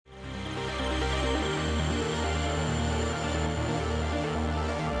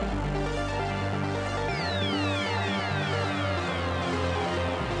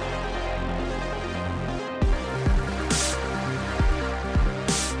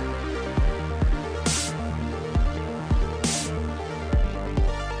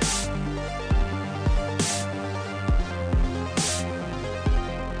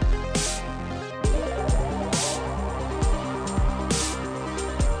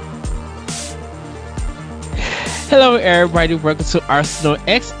Hello, everybody. Welcome to Arsenal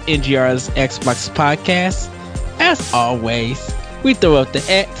X, NGR's Xbox podcast. As always, we throw up the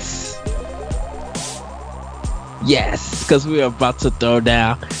X. Yes, because we're about to throw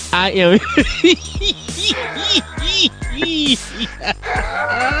down. I am.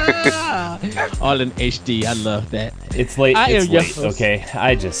 All in HD. I love that. It's late. It's late. Okay,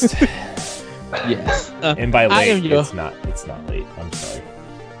 I just. Yes. And by late, it's not late. I'm sorry.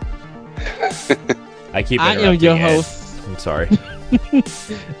 I keep interrupting. I am your host. I'm sorry.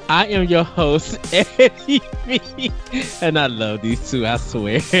 I am your host, Eddie B. And I love these two, I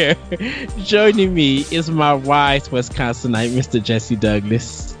swear. Joining me is my wise Wisconsinite, Mr. Jesse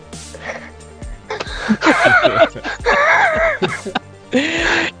Douglas.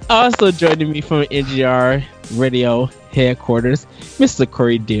 Also joining me from NGR Radio headquarters, Mr.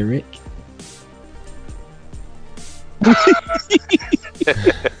 Corey Derrick.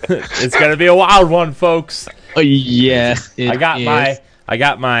 It's gonna be a wild one, folks. Oh yes, I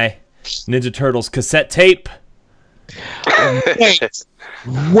got my Ninja Turtles cassette tape. Wait,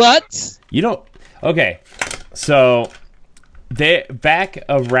 what? You don't. Okay, so they back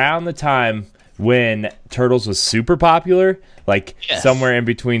around the time when Turtles was super popular, like somewhere in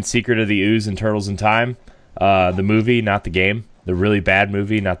between Secret of the Ooze and Turtles in Time, the movie, not the game, the really bad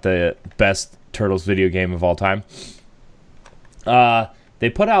movie, not the best Turtles video game of all time. They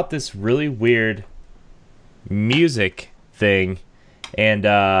put out this really weird music thing, and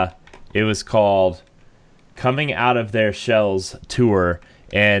it was called Coming Out of Their Shells Tour,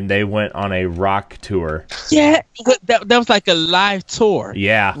 and they went on a rock tour. Yeah, that was like a live tour.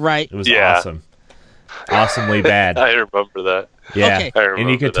 Yeah, right. It was awesome, awesomely bad. I remember that. Yeah, okay. And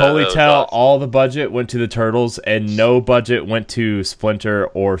you could totally tell all the budget went to the Turtles, and no budget went to Splinter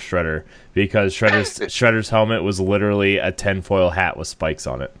or Shredder, because Shredder's helmet was literally a tinfoil hat with spikes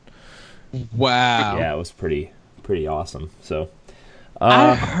on it. Wow. Yeah, it was pretty awesome. So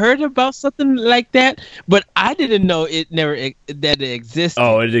I heard about something like that, but I didn't know that it existed.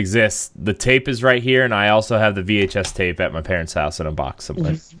 Oh, it exists. The tape is right here, and I also have the VHS tape at my parents' house in a box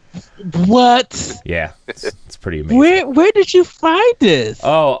somewhere. What? Yeah, it's pretty amazing. Where did you find this?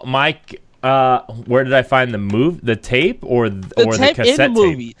 Oh, Mike, where did I find the tape or the tape cassette in the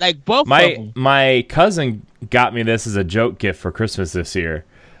movie? tape? Like both of them. My cousin got me this as a joke gift for Christmas this year.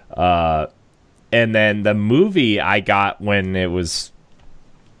 And then the movie I got when it was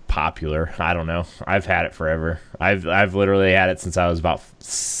popular. I don't know. I've had it forever. I've literally had it since I was about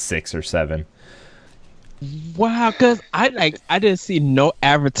 6 or 7. Wow, because I didn't see no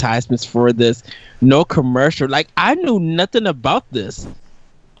advertisements for this, no commercial. Like I knew nothing about this.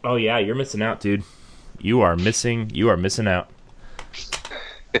 Oh yeah, you're missing out, dude. You are missing out.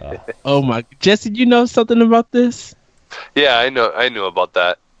 Oh my, Jesse, you know something about this? Yeah, I knew about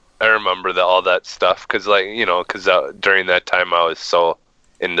that. I remember all that stuff because, during that time I was so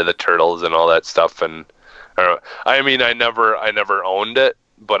into the Turtles and all that stuff, and I never owned it,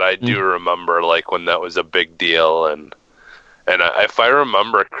 but I do remember like when that was a big deal, and if I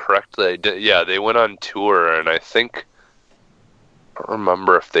remember correctly, they went on tour, and I don't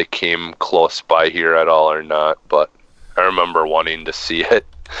remember if they came close by here at all or not, but I remember wanting to see it.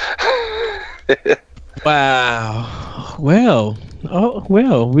 Wow. Well,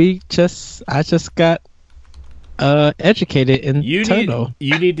 I just got educated in Turtle.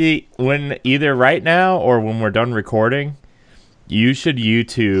 You need to, when either right now or when we're done recording, you should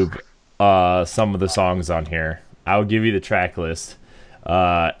YouTube some of the songs on here. I'll give you the track list,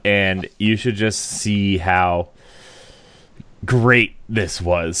 and you should just see how great this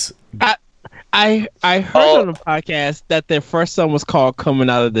was. I heard on the podcast that their first song was called "Coming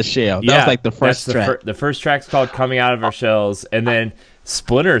Out of the Shell." That was like the first track. The first track's called "Coming Out of Our Shells," and then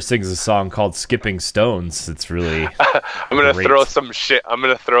Splinter sings a song called "Skipping Stones." It's really. I'm gonna throw some shit. I'm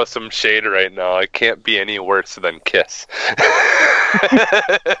gonna throw some shade right now. It can't be any worse than Kiss.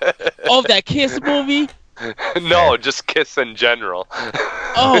 Oh, that Kiss movie. No, just Kiss in general.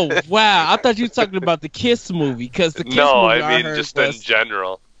 Oh wow! I thought you were talking about the Kiss movie because the Kiss movie I mean just in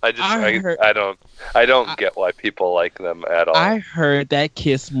general. I don't get why people like them at all. I heard that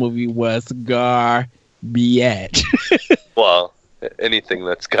Kiss movie was garbage. Well, anything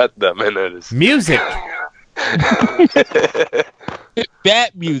that's got them in it is music.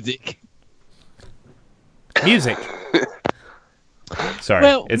 Bad music.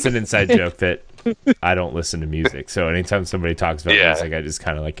 Sorry, it's an inside joke that I don't listen to music. So anytime somebody talks about music, I just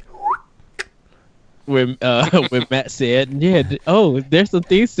kind of like. When Matt said, there's some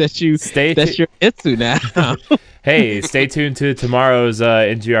things that you're into now. Hey, stay tuned to tomorrow's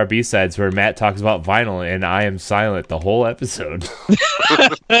NGR B-Sides where Matt talks about vinyl and I am silent the whole episode.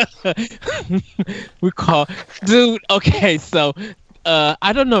 Dude, okay, so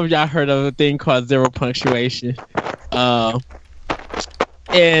I don't know if y'all heard of a thing called zero punctuation. And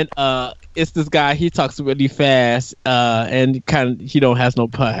it's this guy, he talks really fast, and kind of he don't have no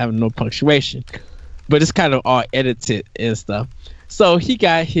punctuation. But it's kind of all edited and stuff. So he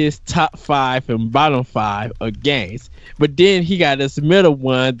got his top 5 and bottom 5 of games, but then he got this middle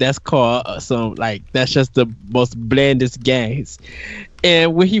one that's called that's just the most blandest games.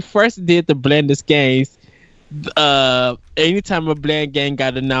 And when he first did the blandest games, anytime a bland game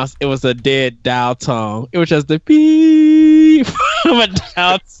got announced, it was a dead dial tone. It was just the beep from a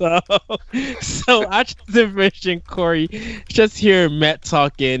dial tone. So I just envisioned Corey just hearing Matt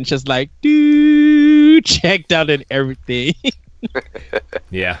talking, just like dude, checked out and everything.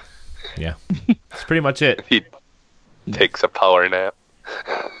 Yeah. That's pretty much it. He takes a power nap.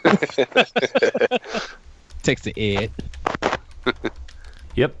 Takes the ed.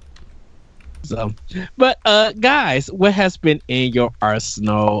 Yep. So, but guys, what has been in your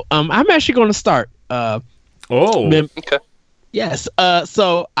arsenal? I'm actually going to start. Okay. Yes.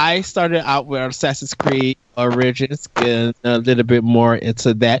 So I started out with Assassin's Creed Origins, getting a little bit more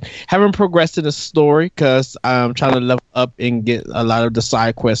into that. Haven't progressed in the story because I'm trying to level up and get a lot of the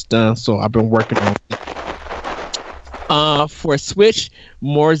side quests done. So I've been working on it. For Switch,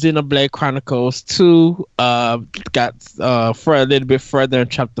 more Xenoblade Chronicles 2. Got for a little bit further in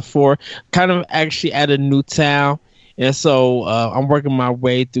Chapter 4. Kind of actually at a new town, and so I'm working my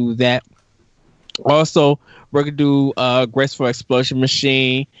way through that. Also, we're gonna do Graceful Explosion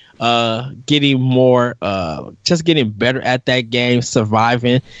Machine, getting more, just getting better at that game,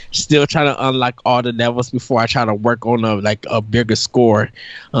 surviving, still trying to unlock all the levels before I try to work on a bigger score.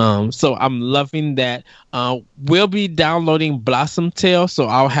 So I'm loving that. We'll be downloading Blossom Tale, so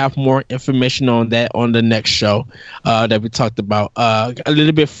I'll have more information on that on the next show that we talked about. A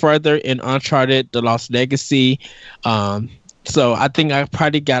little bit further in Uncharted: The Lost Legacy. So I think I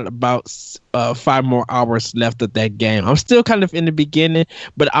probably got about 5 more hours left of that game. I'm still kind of in the beginning,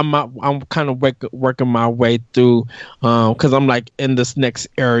 but I'm kind of working my way through because I'm like in this next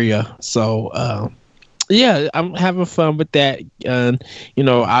area. So yeah, I'm having fun with that.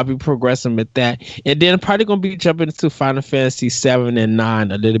 I'll be progressing with that, and then I'm probably gonna be jumping into Final Fantasy 7 and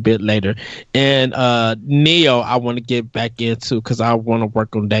 9 a little bit later. And Neo, I want to get back into because I want to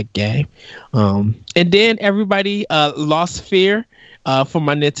work on that game. And then everybody, Lost Fear for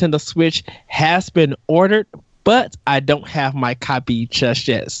my Nintendo Switch has been ordered, but I don't have my copy just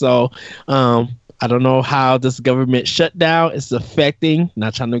yet. So I don't know how this government shutdown is affecting,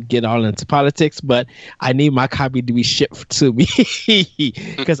 not trying to get all into politics, but I need my copy to be shipped to me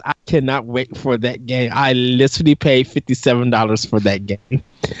because I cannot wait for that game. I literally paid $57 for that game.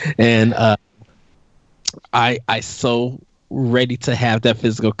 And I so ready to have that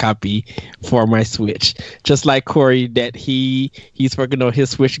physical copy for my Switch. Just like Corey, that he's working on his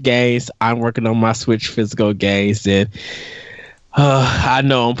Switch games, I'm working on my Switch physical games, and I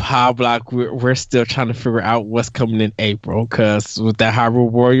know on Power Block we're still trying to figure out what's coming in April, because with that Hyrule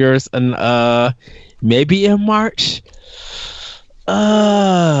Warriors and maybe in March,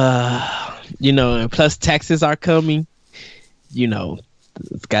 and plus taxes are coming,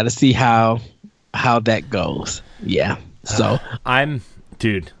 it's got to see how that goes. Yeah. So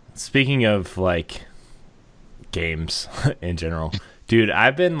dude, speaking of like games in general, dude,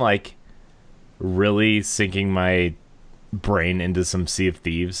 I've been like really sinking my brain into some Sea of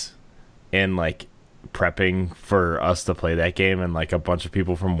Thieves and like prepping for us to play that game, and like a bunch of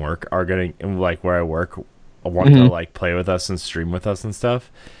people from work are gonna, like where I work, want to like play with us and stream with us and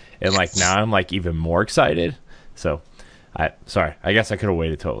stuff, and like now I'm like even more excited. So sorry, I guess I could have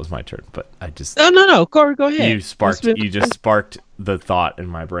waited till it was my turn, but I just no, Corey, go ahead. You just sparked the thought in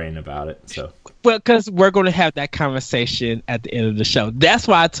my brain about it. So well, because we're going to have that conversation at the end of the show. That's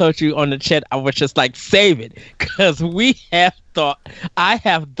why I told you on the chat I was just like, save it, because I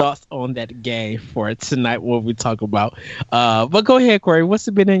have thoughts on that game for tonight, what we talk about. But go ahead, Corey. What's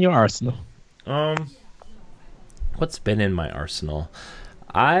been in your arsenal? What's been in my arsenal?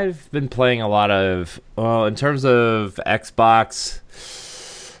 I've been playing a lot of, in terms of Xbox,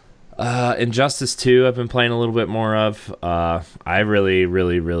 Injustice 2 I've been playing a little bit more of. I really,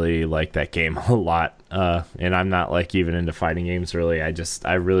 really, really like that game a lot. And I'm not like even into fighting games really.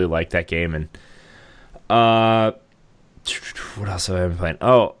 I really like that game. And what else have I been playing?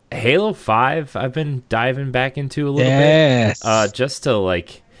 Oh, Halo 5 I've been diving back into a little bit. Just to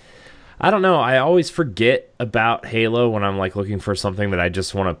like, I don't know. I always forget about Halo when I'm like looking for something that I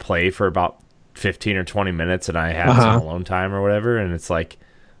just want to play for about 15 or 20 minutes and I have some alone time or whatever, and it's like,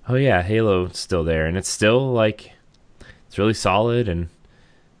 oh yeah, Halo's still there, and it's still like it's really solid, and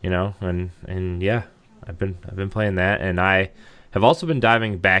and yeah, I've been playing that, and I have also been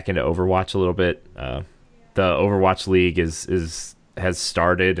diving back into Overwatch a little bit. The Overwatch League has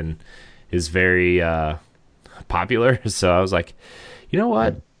started and is very popular, so I was like, you know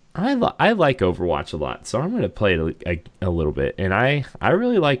what? I like Overwatch a lot, so I'm going to play it a little bit, and I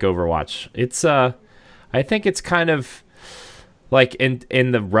really like Overwatch. It's I think it's kind of like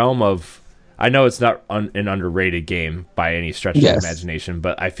in the realm of, I know it's not an underrated game by any stretch of the imagination,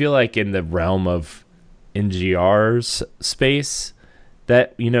 but I feel like in the realm of NGR's space,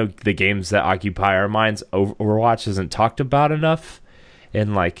 that the games that occupy our minds, Overwatch isn't talked about enough,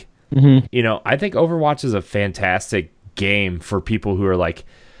 and like I think Overwatch is a fantastic game for people who are like,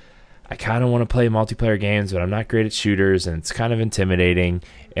 I kind of want to play multiplayer games, but I'm not great at shooters, and it's kind of intimidating.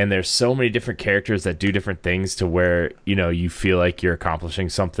 And there's so many different characters that do different things to where, you feel like you're accomplishing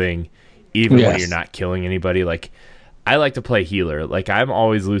something even when you're not killing anybody. Like, I like to play healer. Like, I'm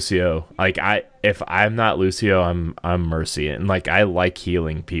always Lucio. Like, if I'm not Lucio, I'm Mercy. And like, I like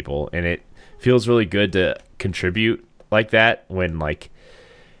healing people, and it feels really good to contribute like that when like,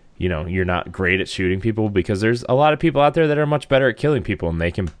 you're not great at shooting people, because there's a lot of people out there that are much better at killing people, and they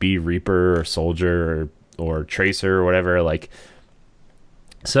can be Reaper or Soldier or Tracer or whatever. Like,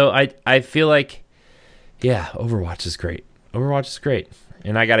 so I feel like, yeah, Overwatch is great. Overwatch is great.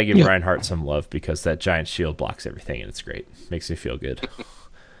 And I got to give Reinhardt some love, because that giant shield blocks everything, and it's great. Makes me feel good.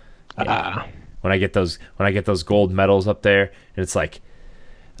 Yeah. When I get those gold medals up there, and it's like,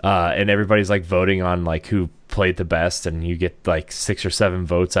 and everybody's like voting on like who played the best, and you get like 6 or 7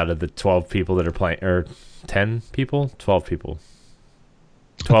 votes out of the 12 people that are playing, or 10 people, 12 people,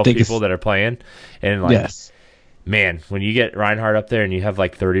 12 people that are playing, and like, man, when you get Reinhardt up there and you have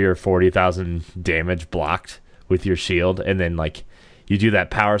like 30 or 40,000 damage blocked with your shield, and then like you do that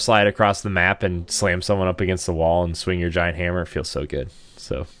power slide across the map and slam someone up against the wall and swing your giant hammer, it feels so good.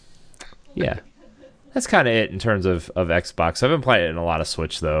 So yeah, that's kind of it in terms of Xbox. I've been playing it in a lot of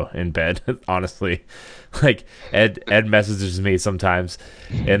Switch though, in bed. Honestly, like Ed messages me sometimes,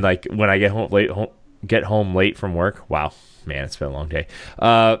 and like when I get home late from work. Wow, man, it's been a long day.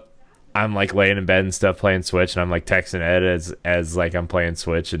 I'm like laying in bed and stuff playing Switch, and I'm like texting Ed as like I'm playing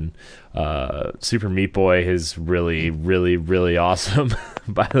Switch, and Super Meat Boy is really, really, really awesome.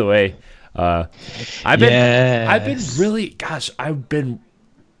 By the way, I've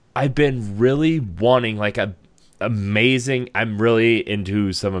been really wanting like amazing. I'm really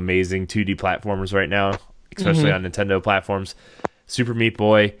into some amazing 2D platformers right now, especially on Nintendo platforms. Super Meat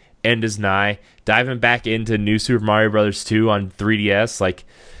Boy, End is Nigh, diving back into New Super Mario Bros. 2 on 3DS. Like,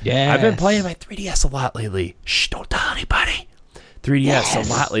 I've been playing my 3DS a lot lately. Shh, don't tell anybody. 3DS a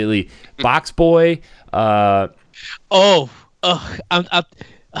lot lately. Box Boy. I'm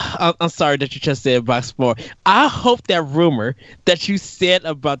sorry that you just said Box Boy. I hope that rumor that you said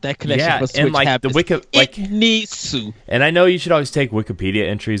about that connection for Switch happens. It needs to. And I know you should always take Wikipedia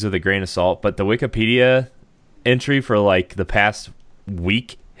entries with a grain of salt, but the Wikipedia entry for like the past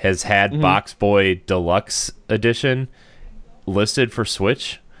week has had Box Boy Deluxe Edition listed for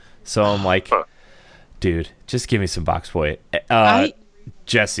Switch. So I'm like, dude, just give me some Box Boy.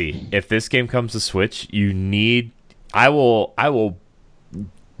 Jesse, if this game comes to Switch, I will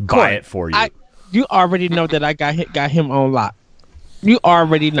buy it for you. You already know that I got him on lock. You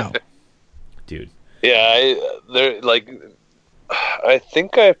already know, dude. Yeah, I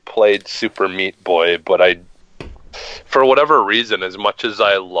think I played Super Meat Boy, but for whatever reason, as much as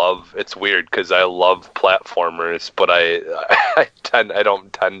it's weird because I love platformers, but I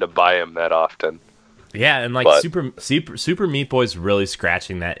don't tend to buy them that often. Yeah, and like Super Meat Boy's really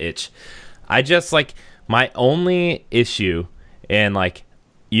scratching that itch. I just like, my only issue, and like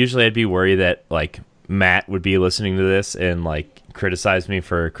usually I'd be worried that like Matt would be listening to this and like criticize me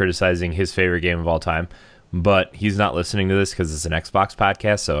for criticizing his favorite game of all time, but he's not listening to this because it's an Xbox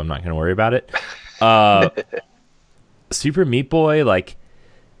podcast, so I'm not going to worry about it. Super Meat Boy, like,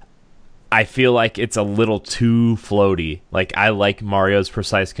 I feel like it's a little too floaty. Like, I like Mario's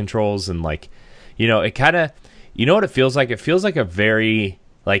precise controls, and like, it kind of, what it feels like? It feels like a very,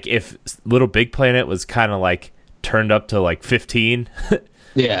 like, if Little Big Planet was kind of like turned up to like 15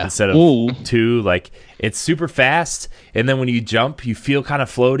 instead of 2. Like, it's super fast, and then when you jump you feel kind of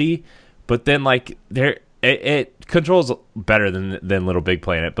floaty, but then like it controls better than Little Big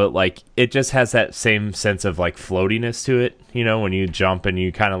Planet, but like it just has that same sense of like floatiness to it, when you jump and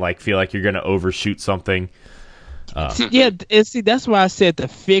you kind of like feel like you're gonna overshoot something. Yeah, and see, that's why I said the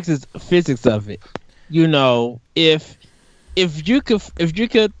physics of it. If you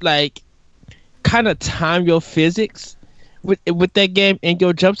could like kind of time your physics with that game and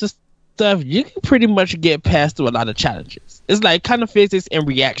your jumps and stuff, you can pretty much get past through a lot of challenges. It's like kind of physics and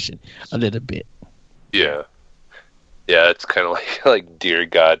reaction a little bit. Yeah. Yeah, it's kind of like Dear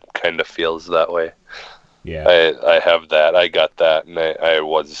God kind of feels that way. Yeah. I have that. I got that, and I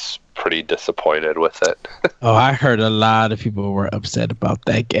was pretty disappointed with it. Oh, I heard a lot of people were upset about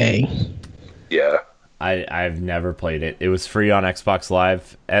that game. Yeah. I've never played it. It was free on Xbox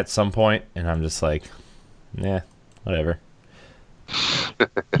Live at some point, and I'm just like, yeah, whatever.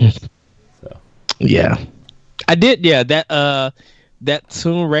 So. Yeah. I did, yeah, that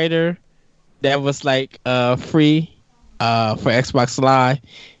Tomb Raider that was like free for Xbox Live.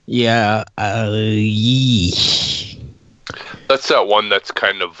 Yeah, That's that one that's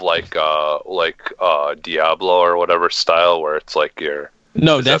kind of like Diablo or whatever style, where it's like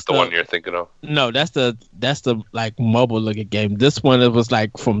that's the one you're thinking of. No, that's the like mobile looking game. This one, it was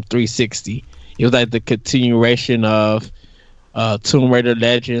like from 360. It was like the continuation of Tomb Raider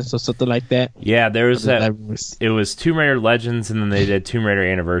Legends or something like that. Yeah, there was that. It was Tomb Raider Legends, and then they did Tomb Raider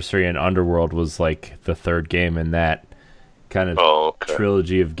Anniversary, and Underworld was like the third game in that kind of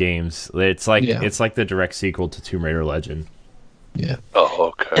trilogy of games. It's like the direct sequel to Tomb Raider Legend. Yeah.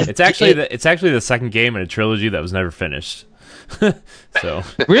 Oh, okay. It's actually the second game in a trilogy that was never finished. So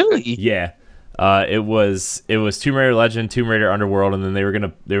really, yeah. It was Tomb Raider Legend, Tomb Raider Underworld, and then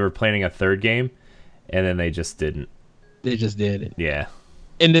they were planning a third game, and then they just didn't. They just did it. Yeah.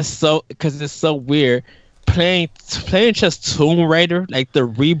 And it's so weird playing just Tomb Raider, like the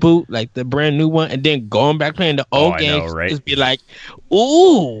reboot, like the brand new one, and then going back playing the old games. Know, right? Just be like,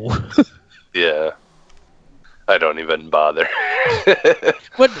 ooh. Yeah. I don't even bother.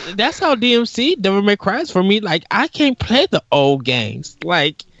 But that's how DMC Devil May Cry is for me. Like, I can't play the old games.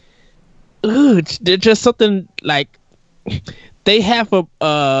 Like, they're just something like they have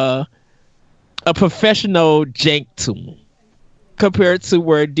a professional jank to them compared to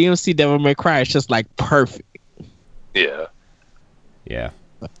where DMC Devil May Cry is just like perfect. Yeah. Yeah.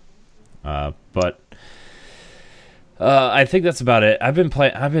 But I think that's about it. I've been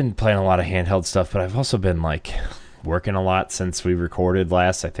playing a lot of handheld stuff, but I've also been like working a lot since we recorded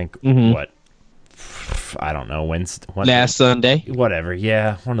last. I think I don't know, last Sunday, whatever.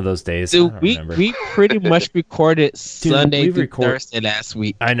 Yeah, one of those days. Dude, we pretty much recorded Sunday through Thursday last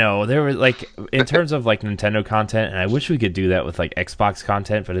week. I know, there was like in terms of like Nintendo content, and I wish we could do that with like Xbox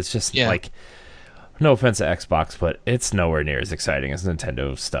content, but it's just like, no offense to Xbox, but it's nowhere near as exciting as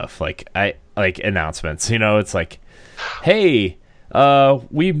Nintendo stuff. Like announcements, it's like, hey,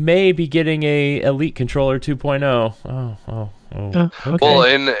 we may be getting a Elite Controller 2.0. Oh. Okay. Well,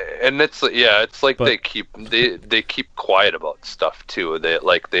 and it's like they keep quiet about stuff too.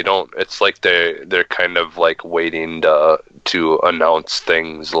 They don't. It's like they're kind of like waiting to announce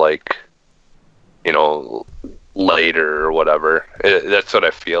things like, later or whatever. That's what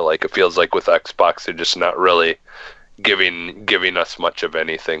I feel like. It feels like with Xbox, they're just not really giving us much of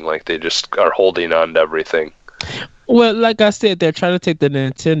anything. Like they just are holding on to everything. Well, like I said, they're trying to take the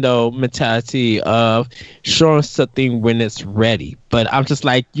Nintendo mentality of showing something when it's ready. But I'm just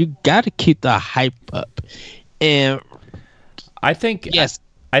like, you got to keep the hype up. And I think, yes,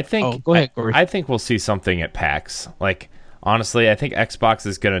 go ahead, Corey. I think we'll see something at PAX. Like, honestly, I think Xbox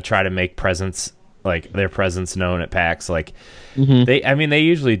is going to try to make their presence known at PAX. Like, they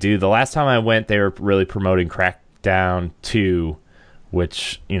usually do. The last time I went, they were really promoting Crackdown 2.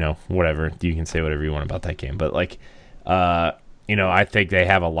 Which, whatever, you can say whatever you want about that game. But, like, I think they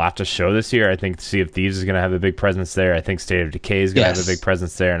have a lot to show this year. I think Sea of Thieves is going to have a big presence there. I think State of Decay is going to have a big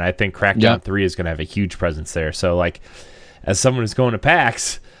presence there. And I think Crackdown 3 is going to have a huge presence there. So, like, as someone who's going to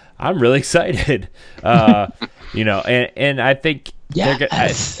PAX, I'm really excited. And I think...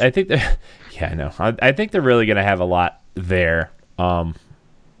 Yes. I think they're... Yeah, I know. I think they're really going to have a lot there. But,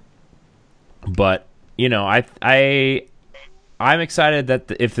 I'm excited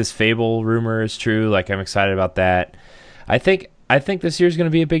that if this Fable rumor is true, like I'm excited about that. I think this year's going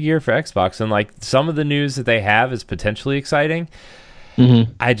to be a big year for Xbox, and like some of the news that they have is potentially exciting.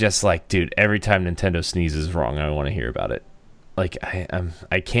 I just like, dude, every time Nintendo sneezes wrong, I want to hear about it. Like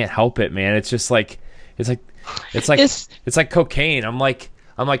I can't help it, man. It's just like it's like cocaine. I'm like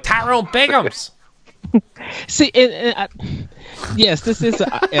Tyrone Biggums. See, yes, this is an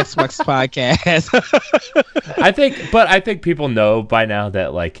Xbox podcast. I think people know by now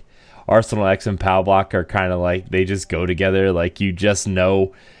that like Arsenal X and Pal Block are kind of like they just go together. Like you just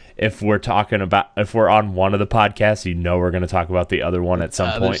know if we're on one of the podcasts, we're going to talk about the other one at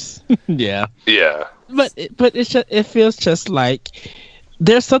some point. Yeah. But it feels just like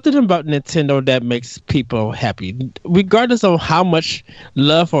there's something about Nintendo that makes people happy, regardless of how much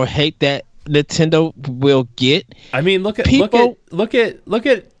love or hate that Nintendo will get. I mean, look at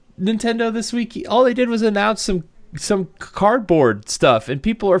Nintendo this week. All they did was announce some cardboard stuff, and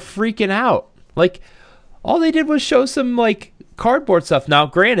people are freaking out. Like, all they did was show some like cardboard stuff. Now,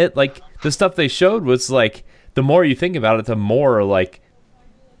 granted, like the stuff they showed was like, the more you think about it, the more like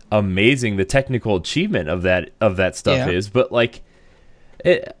amazing the technical achievement of that stuff is. But like,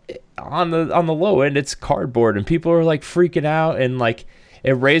 on the low end, it's cardboard, and people are like freaking out, and like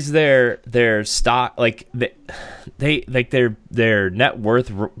it raised their stock, like they like their net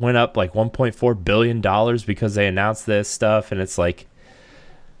worth went up like $1.4 billion because they announced this stuff. And it's like,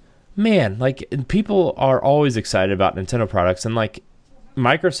 man, like people are always excited about Nintendo products, and like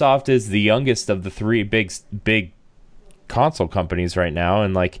Microsoft is the youngest of the three big console companies right now,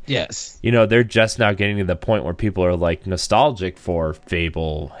 and like, yes, you know, they're just now getting to the point where people are like nostalgic for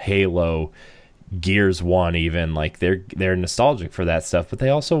Fable, Halo, Gears 1, even like they're nostalgic for that stuff, but they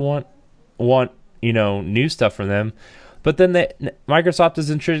also want you know, new stuff from them. But then Microsoft is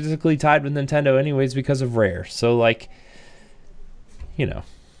intrinsically tied with Nintendo anyways because of Rare. So like, you know,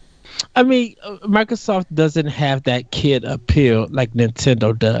 I mean, Microsoft doesn't have that kid appeal like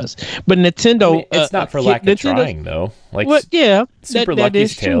Nintendo does. But Nintendo, I mean, it's not for lack of trying though. Like, well, yeah, Super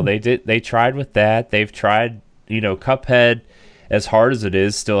Lucky's Tale, they tried with that. They've tried, you know, Cuphead, as hard as it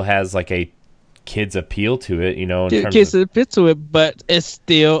is, still has like a kid's appeal to it, you know, in kids appeal to it, but it's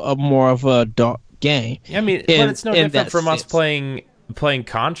still a more of a adult game. I mean, but it's no different from us playing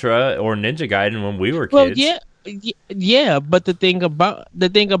Contra or Ninja Gaiden when we were kids. Well, yeah, but the thing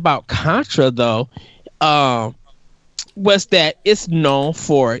about Contra though, was that it's known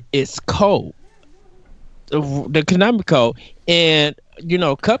for its code, the Konami code, and you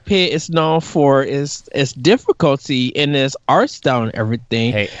know, Cuphead is known for its difficulty and its art style and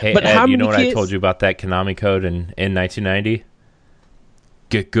everything. Hey, but Ed, how you know many what kids... I told you about that Konami code in 1990?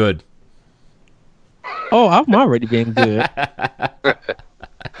 Get good. Oh, I'm already being good.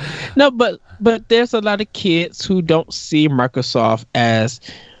 No, but there's a lot of kids who don't see Microsoft as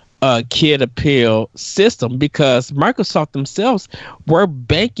a kid appeal system, because Microsoft themselves were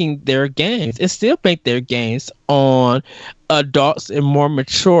banking their games and still bank their games on adults and more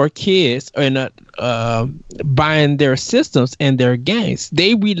mature kids, and buying their systems and their games.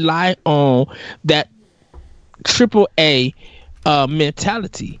 They rely on that AAA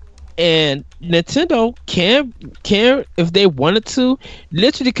mentality. And Nintendo can, if they wanted to,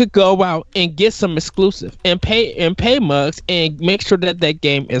 literally could go out and get some exclusive and pay mugs and make sure that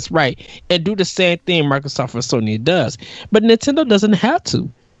game is right, and do the same thing Microsoft or Sony does. But Nintendo doesn't have to.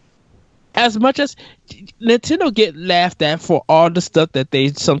 As much as Nintendo get laughed at for all the stuff that they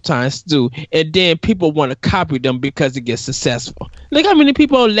sometimes do, and then people want to copy them because it gets successful. Look how many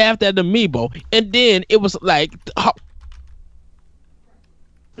people laughed at Amiibo, and then it was like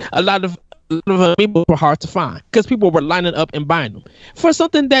a lot of Amiibo were hard to find because people were lining up and buying them for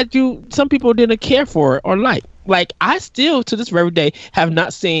something that some people didn't care for or like. Like, I still to this very day have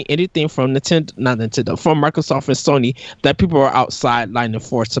not seen anything from from Microsoft and Sony that people are outside lining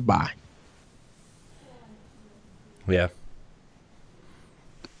for to buy. Yeah.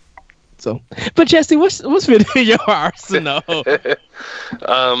 So, but Jesse, what's been in your arsenal?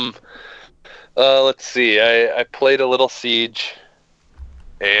 Let's see. I played a little Siege.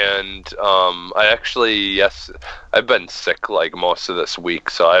 And I've been sick like most of this week,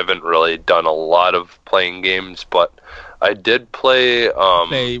 so I haven't really done a lot of playing games. But I did play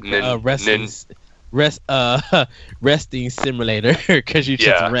resting simulator because you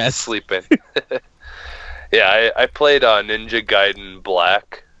just rest sleeping. Yeah, I played Ninja Gaiden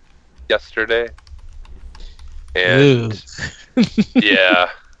Black yesterday, and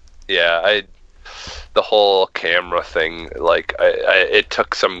the whole camera thing, like it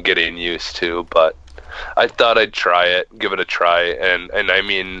took some getting used to, but I thought I'd try it, give it a try, and I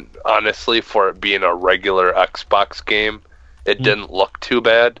mean, honestly, for it being a regular Xbox game, it didn't look too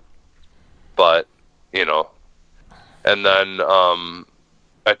bad, but you know. And then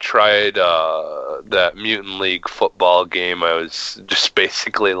I tried that Mutant League football game. I was just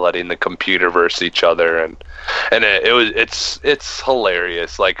basically letting the computer verse each other, and it's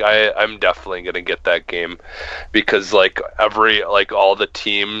hilarious. Like I'm definitely gonna get that game because like all the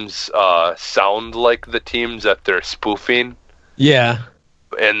teams sound like the teams that they're spoofing. Yeah,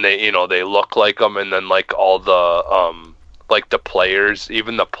 and they look like them, and then like all the like the players,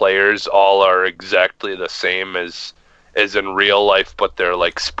 even the players, all are exactly the same as in real life, but they're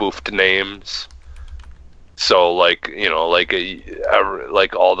like spoofed names. So like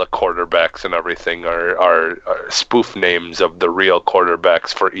like all the quarterbacks and everything are spoof names of the real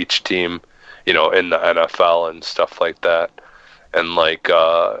quarterbacks for each team, in the NFL and stuff like that. And like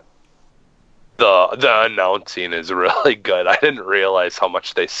the announcing is really good. I didn't realize how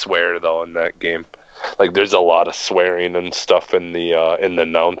much they swear though in that game. Like there's a lot of swearing and stuff in the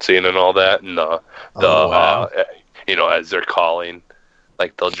announcing and all that, and wow. As they're calling,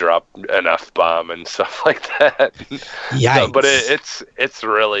 like they'll drop an F-bomb and stuff like that. Yikes. But it's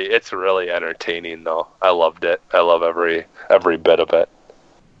really entertaining though. I loved it. I love every bit of it.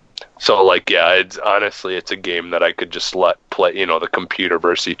 So like it's honestly it's a game that I could just let play, the computer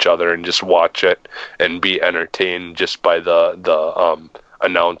versus each other and just watch it and be entertained just by the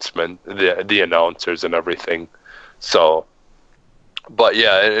announcement, the announcers and everything. So, but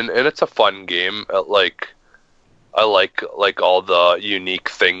yeah, and it's a fun game. I like all the unique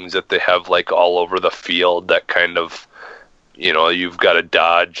things that they have like all over the field that kind of, you've got to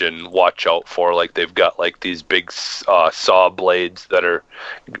dodge and watch out for. Like they've got like these big saw blades that are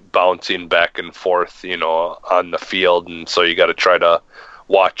bouncing back and forth, on the field, and so you got to try to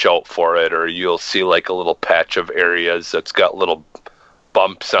watch out for it, or you'll see like a little patch of areas that's got little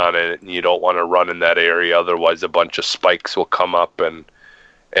bumps on it, and you don't want to run in that area, otherwise a bunch of spikes will come up,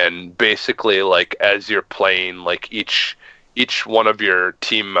 and basically like as you're playing, like each one of your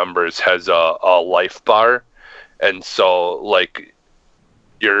team members has a life bar, and so like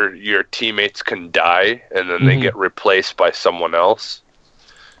your teammates can die and then they get replaced by someone else.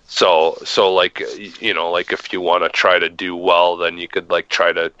 So like like if you want to try to do well, then you could like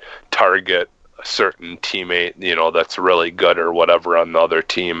try to target a certain teammate that's really good or whatever on the other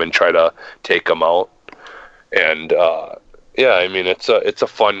team and try to take them out. And yeah, I mean it's a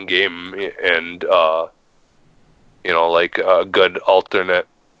fun game, and like a good alternate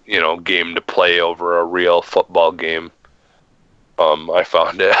game to play over a real football game. I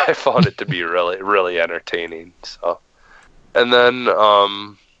found it to be really really entertaining. So, and then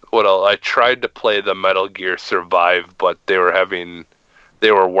what else? I tried to play the Metal Gear Survive, but they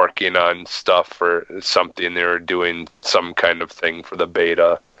were working on stuff or something. They were doing some kind of thing for the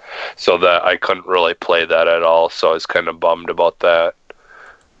beta, so that I couldn't really play that at all. So I was kind of bummed about that.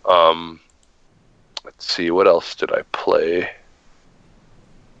 Let's see, what else did I play? I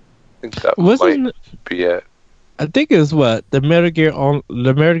think that might be it. I think it's what the Metal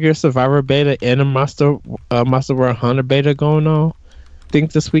Gear Survivor beta and the Monster World Hunter beta going on. I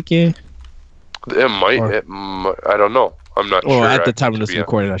think this weekend. It might. I don't know. I'm not sure. Or at the time of this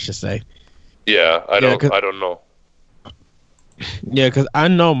recording, I should say. Yeah, I don't know. Yeah, because I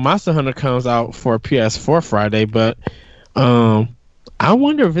know Monster Hunter comes out for PS4 Friday, but I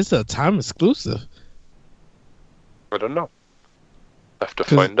wonder if it's a time exclusive. I don't know. I have to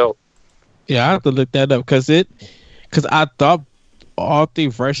find out. Yeah, I have to look that up because I thought all three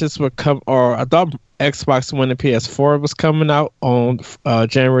versions would come, or I thought Xbox One and PS4 was coming out on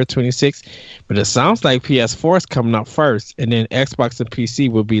January 26th, but it sounds like PS4 is coming out first, and then Xbox and PC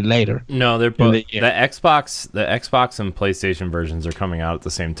will be later. No, they're both the Xbox and PlayStation versions are coming out at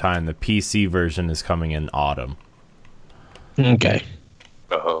the same time. The PC version is coming in autumn. Okay.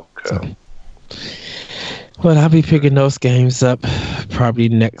 Oh, okay. So, well, I'll be picking those games up probably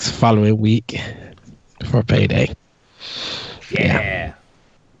next following week for payday. Yeah.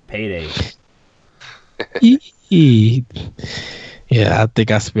 Payday. Yeah, I think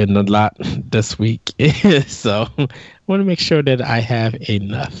I spent a lot this week, so I want to make sure that I have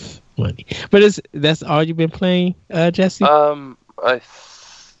enough money. But that's all you've been playing, Jesse? I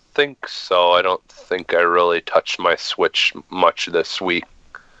think so. I don't think I really touched my Switch much this week.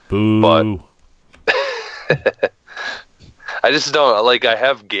 Boo. But I just don't like. I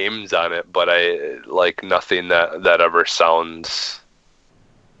have games on it, but I like nothing that ever sounds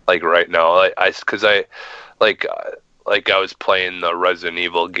like right now. Because I was playing the Resident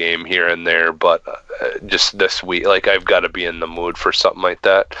Evil game here and there, but just this week, like I've got to be in the mood for something like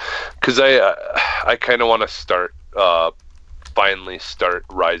that. Because I kind of want to finally start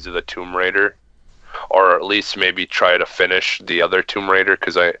Rise of the Tomb Raider, or at least maybe try to finish the other Tomb Raider,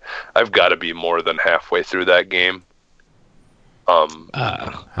 because I've got to be more than halfway through that game. How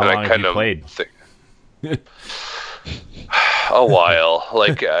long have you played? A while,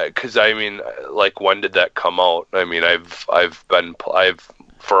 like, because I mean, like, when did that come out? I mean, I've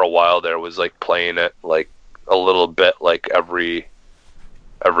for a while there was like playing it like a little bit, like every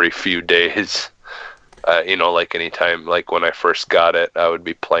few days. Like anytime, like when I first got it, I would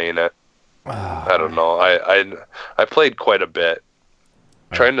be playing it. I don't know. I played quite a bit.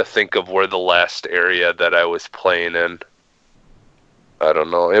 Trying to think of where the last area that I was playing in. I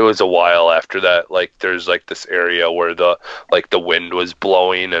don't know. It was a while after that. Like there's like this area where the wind was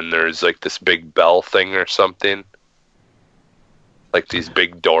blowing, and there's like this big bell thing or something. Like these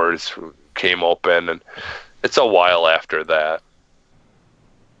big doors came open, and it's a while after that.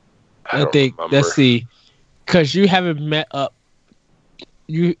 I think remember. Let's see, because you haven't met up.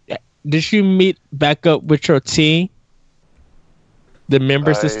 Did you meet back up with your team, the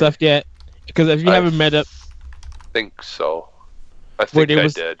members and stuff yet? Because if you haven't met up, think so. I think I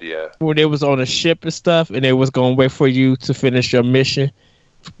did. Yeah. When they was on a ship and stuff, and they was gonna wait for you to finish your mission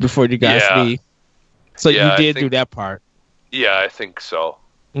before you guys leave. So you did do that part. Yeah, I think so.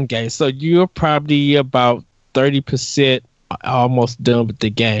 Okay, so you're probably about 30% almost done with the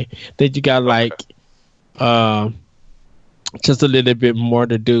game. Then you got just a little bit more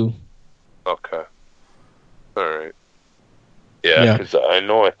to do. Okay. All right. Yeah, because I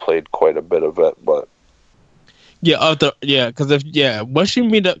know I played quite a bit of it, but once you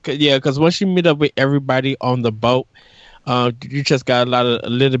meet up with everybody on the boat, you just got a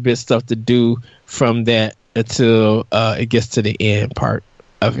little bit stuff to do from that until it gets to the end part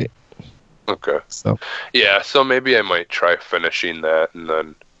of it. Okay. So maybe I might try finishing that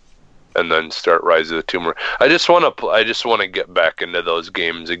and then start Rise of the Tomb Raider. I just want to get back into those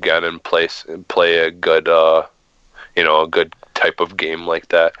games again and play a good a good type of game like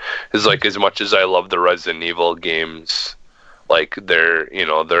that. Is like, as much as I love the Resident Evil games, like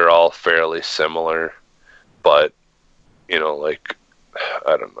they're all fairly similar, but like,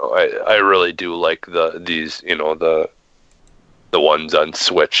 I don't know, I really do like the ones on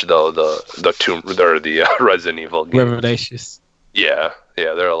Switch though, the Resident Evil games. Revelations. Yeah,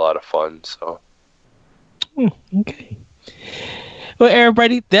 they're a lot of fun. So. Okay. Well,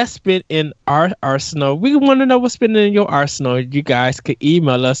 everybody, that's been in our arsenal. We want to know what's been in your arsenal. You guys could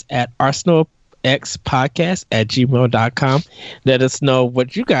email us at arsenalxpodcast@gmail.com. Let us know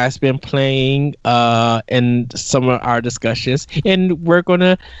what you guys been playing in some of our discussions. And we're going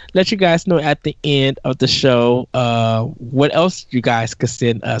to let you guys know at the end of the show what else you guys could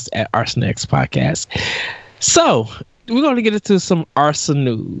send us at arsenalxpodcast. So, we're going to get into some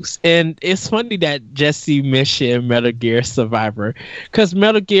Arsenal news. And it's funny that Jesse mentioned Metal Gear Survivor, because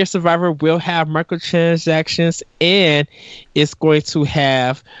Metal Gear Survivor will have microtransactions and it's going to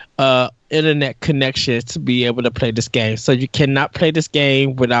have internet connection to be able to play this game. So you cannot play this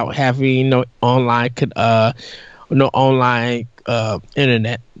game without having no online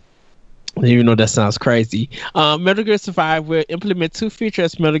internet. Even though that sounds crazy. Metal Gear Survive will implement 2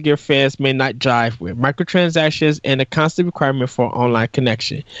 features Metal Gear fans may not jive with: microtransactions and a constant requirement for online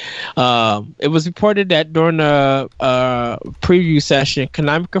connection. It was reported that during the preview session,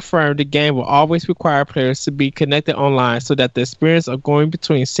 Konami confirmed the game will always require players to be connected online so that the experience of going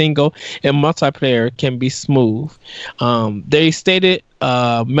between single and multiplayer can be smooth. They stated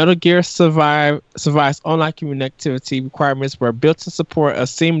Metal Gear Survive's online connectivity requirements were built to support a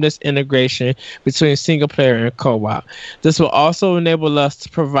seamless integration between single player and co-op. This will also enable us to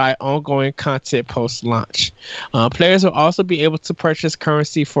provide ongoing content post-launch. Players will also be able to purchase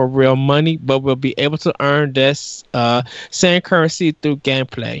currency for real money, but will be able to earn this same currency through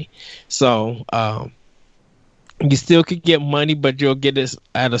gameplay. So you still could get money, but you'll get it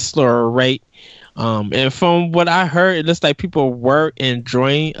at a slower rate. And from what I heard, it looks like people were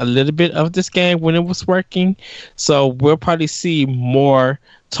enjoying a little bit of this game when it was working. So we'll probably see more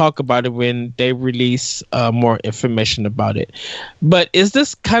talk about it when they release more information about it. But is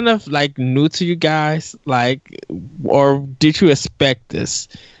this kind of like new to you guys? Like, or did you expect this,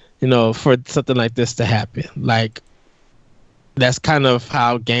 for something like this to happen? Like, that's kind of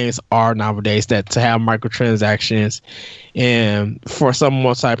how games are nowadays, that to have microtransactions, and for some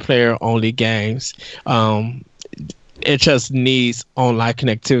multiplayer only games, it just needs online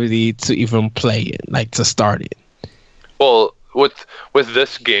connectivity to even play it, like to start it. Well, with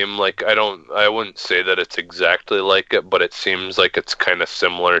this game, like, I wouldn't say that it's exactly like it, but it seems like it's kind of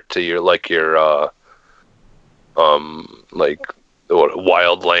similar to your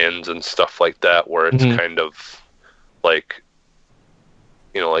Wildlands and stuff like that, where it's kind of like,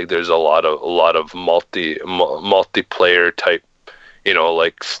 like there's a lot of multiplayer type,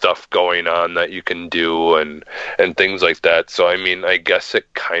 like stuff going on that you can do and things like that. So I mean, I guess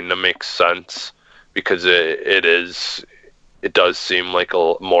it kind of makes sense, because it does seem like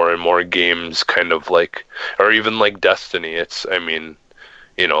more and more games kind of like, or even like Destiny. It's, I mean,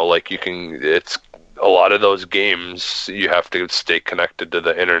 like it's a lot of those games you have to stay connected to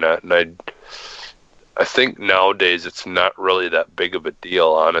the internet, and I think nowadays it's not really that big of a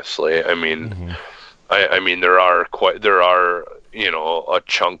deal, honestly. I mean, I mean there are a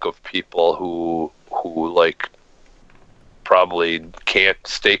chunk of people who like probably can't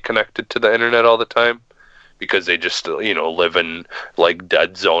stay connected to the internet all the time, because they just live in like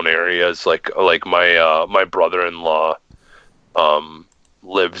dead zone areas. Like my brother-in-law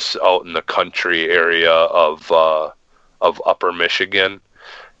lives out in the country area of Upper Michigan.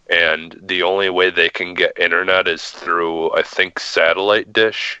 and the only way they can get internet is through, I think, satellite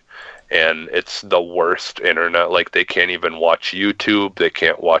dish, and it's the worst internet. Like, they can't even watch YouTube, they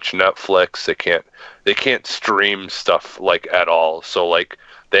can't watch Netflix, they can't stream stuff like at all. So like,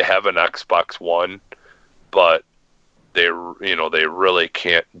 they have an Xbox One, but they really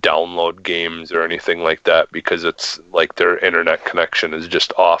can't download games or anything like that because it's like their internet connection is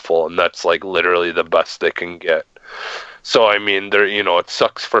just awful, and that's like literally the best they can get. So I mean, it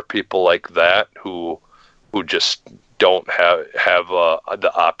sucks for people like that who just don't have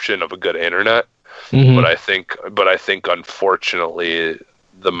the option of a good internet. Mm-hmm. But I think unfortunately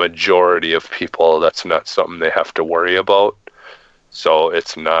the majority of people, that's not something they have to worry about. So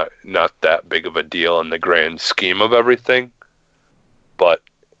it's not that big of a deal in the grand scheme of everything. But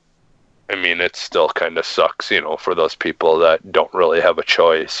I mean, it still kind of sucks, for those people that don't really have a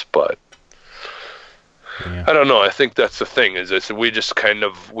choice. But yeah. I don't know. I think that's the thing is we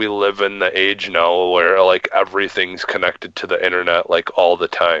live in the age now where like everything's connected to the internet like all the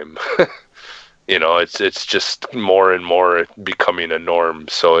time. It's just more and more becoming a norm,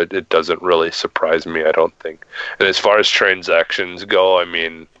 so it doesn't really surprise me, I don't think. And as far as transactions go, I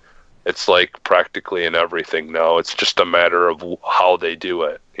mean, it's like practically in everything now. It's just a matter of how they do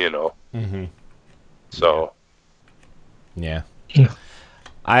it, Mm-hmm. So. Yeah.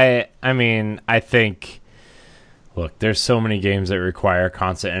 I mean, I think, look, there's so many games that require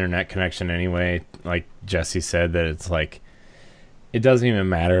constant internet connection anyway, like Jesse said, that it's like, it doesn't even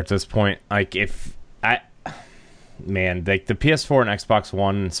matter at this point. Like, like the PS4 and Xbox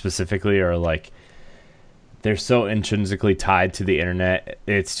One specifically are like, they're so intrinsically tied to the internet.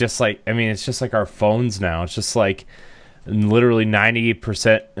 It's just like, it's just like our phones now. It's just like literally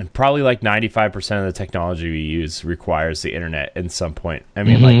 90% and probably like 95% of the technology we use requires the internet at some point.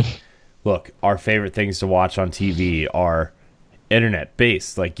 Like, look, our favorite things to watch on TV are internet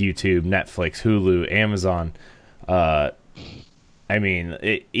based, like YouTube, Netflix, Hulu, Amazon,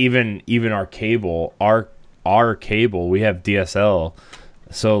 even our cable, our cable, we have DSL,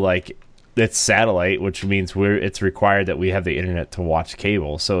 so like it's satellite, which means it's required that we have the internet to watch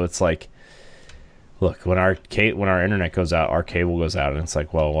cable. So it's like, look, when our internet goes out, our cable goes out, and it's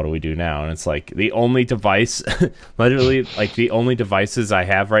like, well, what do we do now? And it's like the only device, literally, like the only devices I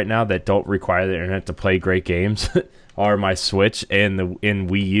have right now that don't require the internet to play great games are my Switch and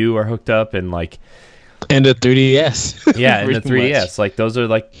Wii U are hooked up, and like. And the 3DS. Yeah, and the 3DS. Much. Like, those are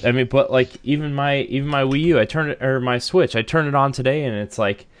like, but like even my Wii U, my Switch, I turned it on today, and it's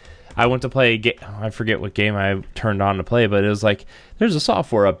like, I went to play a game. I forget what game I turned on to play, but it was like, there's a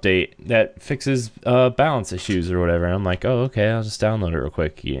software update that fixes balance issues or whatever. And I'm like, oh, okay, I'll just download it real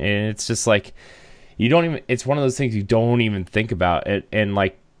quick. And it's just like, it's one of those things you don't even think about. And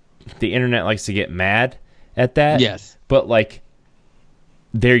like, the internet likes to get mad at that. Yes. But like,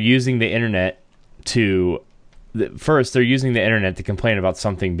 they're using the internet they're using the internet to complain about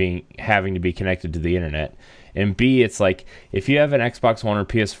something having to be connected to the internet, and B, it's like, if you have an Xbox One or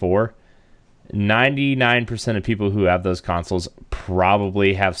PS4, 99% of people who have those consoles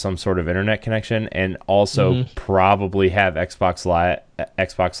probably have some sort of internet connection, and also probably have Xbox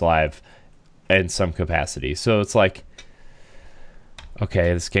Live in some capacity. So it's like,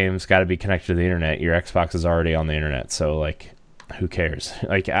 okay, this game's got to be connected to the internet. Your Xbox is already on the internet, so like, who cares?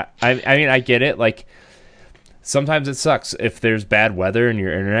 Like, I mean, I get it. Like, sometimes it sucks if there's bad weather and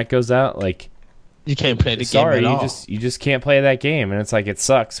your internet goes out. Like, you can't play the game at all. You just can't play that game, and it's like, it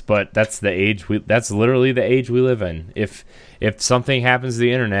sucks. But that's that's literally the age we live in. If something happens to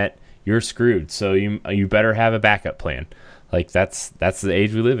the internet, you're screwed. So you better have a backup plan. Like, that's the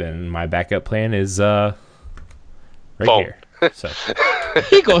age we live in. And my backup plan is right here. So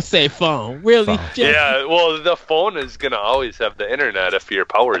he gonna say phone, really? Phone. Yeah, well, the phone is gonna always have the internet if your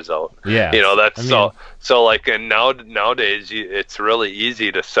power's out. Yeah, so like, and nowadays it's really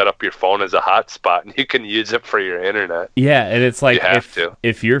easy to set up your phone as a hotspot, and you can use it for your internet. Yeah, and it's like,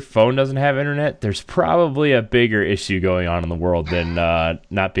 if your phone doesn't have internet, there's probably a bigger issue going on in the world than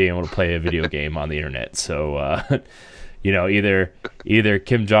not being able to play a video game on the internet. So. Either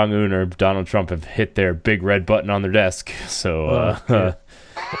Kim Jong-un or Donald Trump have hit their big red button on their desk. So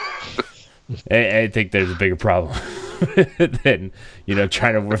I think there's a bigger problem than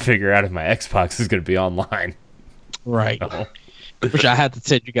trying to figure out if my Xbox is going to be online. Right. Which I had to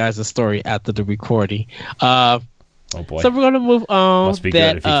tell you guys a story after the recording. Oh boy. So we're going to move on. Must be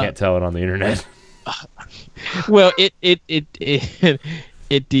good if you can't tell it on the internet. Well, it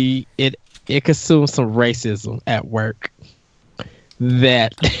consumes some racism at work.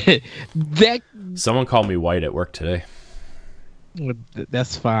 That someone called me white at work today.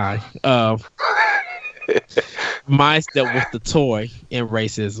 That's fine. Mine dealt with the toy and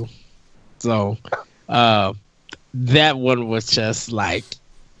racism. So that one was just like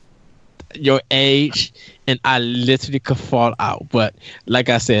your age, and I literally could fall out. But like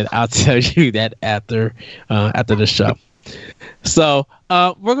I said, I'll tell you that after the show. So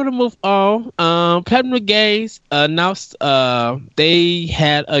we're gonna move on. Platinum Games announced they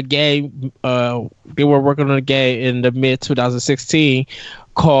had a game. They were working on a game in the mid 2016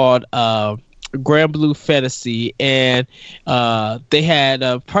 called Grand Blue Fantasy, and they had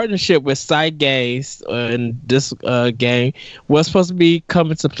a partnership with Side Games, and this game was supposed to be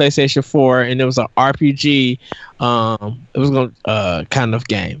coming to PlayStation 4, and it was an RPG. It was going kind of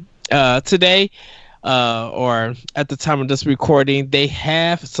game. Today, or at the time of this recording, they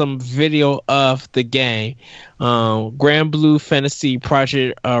have some video of the game, Grand Blue Fantasy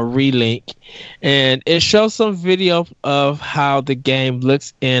Project Relink, and it shows some video of how the game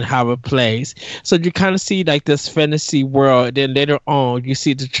looks and how it plays. So you kind of see like this fantasy world. Then later on, you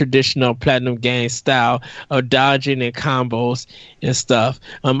see the traditional Platinum Games style of dodging and combos and stuff.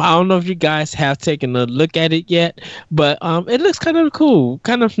 I don't know if you guys have taken a look at it yet, but it looks kind of cool,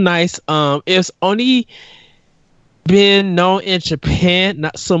 kind of nice. It's only been known in Japan,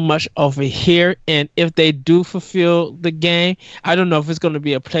 not so much over here. And if they do fulfill the game, I don't know if it's going to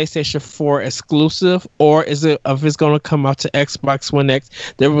be a PlayStation 4 exclusive, or if it's going to come out to Xbox One X.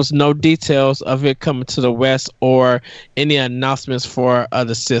 There was no details of it coming to the West or any announcements for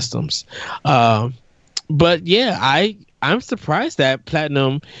other systems. But yeah, I'm surprised that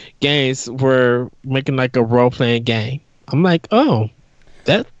Platinum Games were making like a role-playing game. I'm like, oh,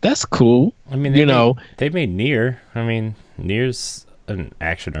 that's cool. I mean, they made Nier. I mean, Nier's an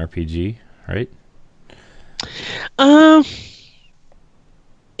action RPG, right?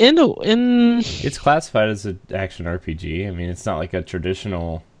 It's classified as an action RPG. I mean, it's not like a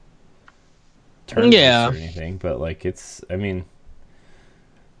traditional turn-based or anything, but like it's. I mean,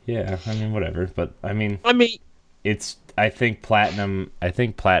 yeah. I mean, whatever. But I mean, it's. I think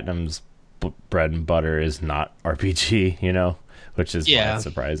Platinum's bread and butter is not RPG. You know. Which is why it's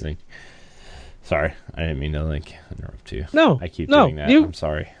surprising. Sorry, I didn't mean to interrupt you. No, I keep doing that. I'm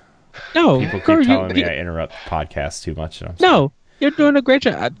sorry. No, people keep telling me I interrupt podcasts too much. And you're doing a great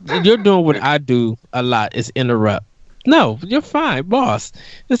job. You're doing what I do a lot, is interrupt. No, you're fine, boss.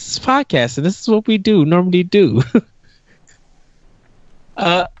 This is podcasting. This is what we normally do.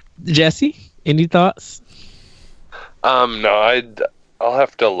 Jesse, any thoughts? No, I'll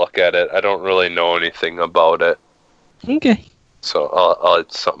have to look at it. I don't really know anything about it. Okay. So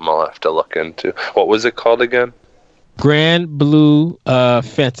it's something I'll have to look into. What was it called again? Grand Blue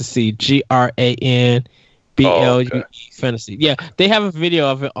Fantasy, GRANBLUE Fantasy. Yeah, they have a video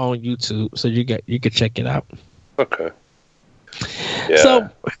of it on YouTube, so you could check it out. Okay. Yeah. So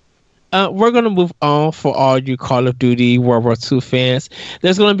we're going to move on for all you Call of Duty World War II fans.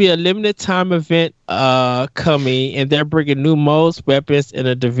 There's going to be a limited time event coming, and they're bringing new modes, weapons, and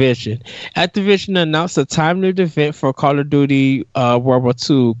a division. Activision announced a timed event for Call of Duty World War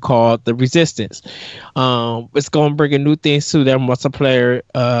II called The Resistance. It's going to bring new things to their multiplayer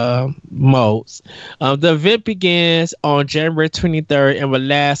modes. The event begins on January 23rd and will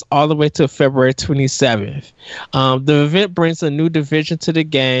last all the way to February 27th. The event brings a new division to the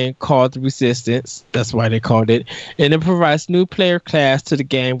game called The Resistance. That's why they called it. And it provides new player class to the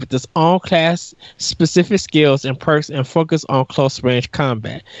game with its own class specific skills and perks, and focus on close range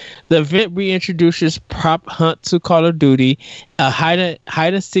combat. The event reintroduces Prop Hunt to Call of Duty, a hide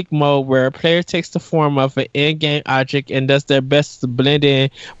and seek mode where a player takes the form of an in-game object and does their best to blend in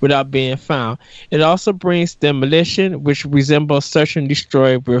without being found. It also brings Demolition, which resembles search and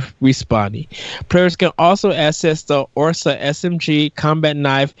destroy with respawning. Players can also access the Orsa SMG, combat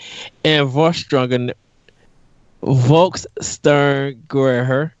knife, and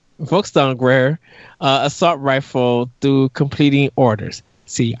Volkssturmgewehr assault rifle through completing orders.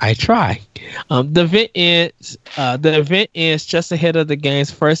 See, I try. The event ends just ahead of the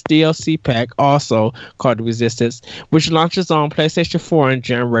game's first DLC pack, also called Resistance, which launches on PlayStation 4 on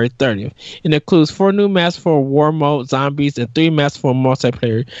January 30th. It includes 4 new maps for War Mode, Zombies, and 3 maps for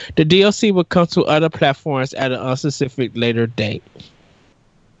multiplayer. The DLC will come to other platforms at an unspecific later date.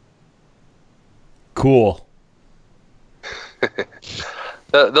 Cool.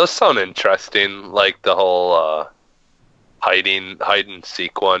 Those sound interesting, like the whole hide and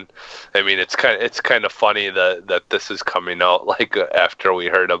seek one. I mean, it's kind of funny that this is coming out like after we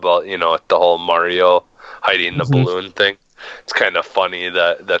heard about the whole Mario hiding the balloon thing. It's kind of funny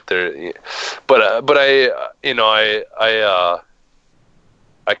that they're, but I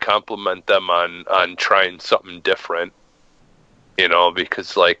compliment them on trying something different,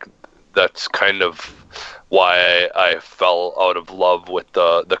 because like that's kind of why I fell out of love with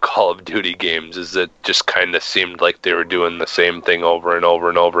the Call of Duty games, is it just kind of seemed like they were doing the same thing over and over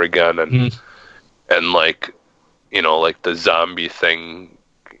and over again, and like, you know, like the zombie thing,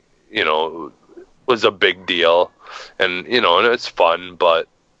 you know, was a big deal, and you know, and it's fun, but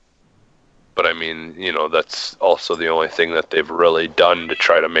I mean, you know, that's also the only thing that they've really done to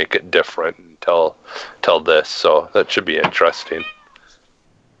try to make it different until this, so that should be interesting.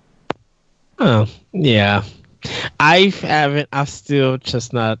 Oh, yeah. I haven't. I've still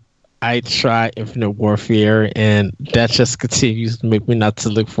just not. I try Infinite Warfare, and that just continues to make me not to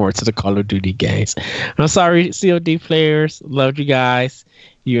look forward to the Call of Duty games. I'm sorry, COD players. Loved you guys.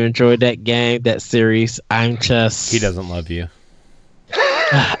 You enjoyed that game, that series. I'm just. He doesn't love you.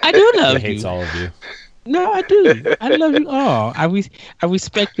 I do love you. He hates all of you. No, I do. I love you all. I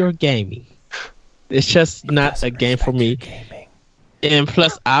respect your gaming. It's just not a game for me. And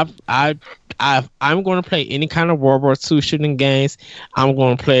plus, I'm going to play any kind of World War II shooting games. I'm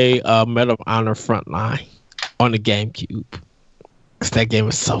going to play Medal of Honor Frontline on the GameCube. Because that game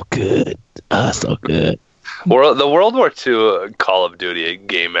is so good. So good. The World War II Call of Duty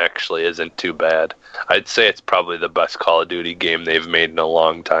game actually isn't too bad. I'd say it's probably the best Call of Duty game they've made in a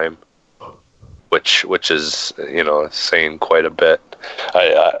long time. Which is, you know, saying quite a bit.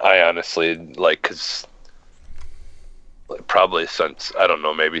 I honestly, like, because probably since, I don't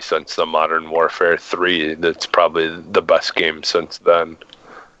know, maybe since the Modern Warfare 3, that's probably the best game since then,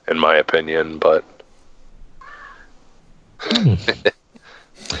 in my opinion, but...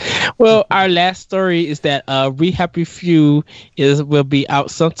 Well, our last story is that We Happy Few will be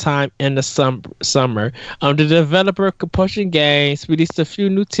out sometime in the summer. The developer Compulsion Games released a few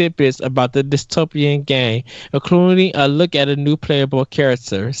new tidbits about the dystopian game, including a look at a new playable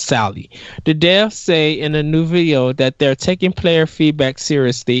character, Sally. The devs say in a new video that they're taking player feedback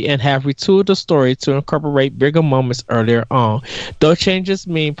seriously and have retooled the story to incorporate bigger moments earlier on. Though changes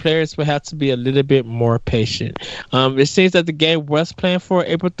mean players will have to be a little bit more patient. It seems that the game was planned for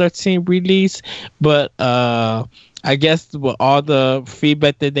April 13 release, but I guess with all the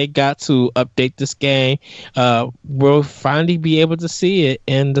feedback that they got to update this game, we'll finally be able to see it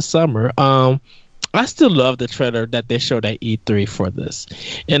in the summer. I still love the trailer that they showed at E3 for this,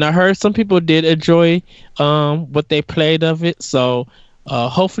 and I heard some people did enjoy what they played of it, so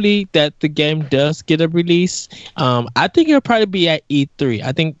hopefully that the game does get a release. I think it'll probably be at E3.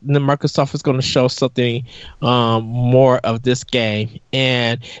 I think the Microsoft is going to show something more of this game,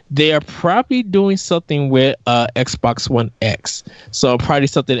 and they are probably doing something with Xbox One X. So probably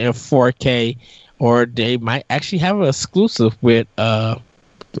something in 4K, or they might actually have an exclusive with them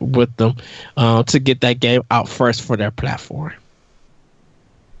to get that game out first for their platform.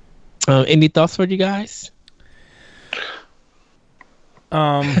 Any thoughts for you guys?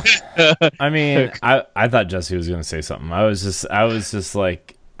 I mean, I thought Jesse was going to say something. I was just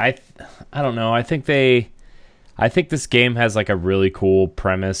like, I don't know. I think this game has like a really cool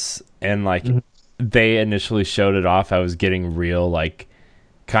premise, and like they initially showed it off. I was getting real like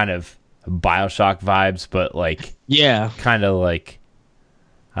kind of BioShock vibes, but like, yeah, kind of like,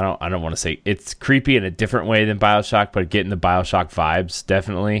 I don't want to say it's creepy in a different way than BioShock, but getting the BioShock vibes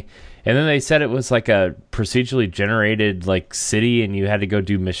definitely. And then they said it was like a procedurally generated like city, and you had to go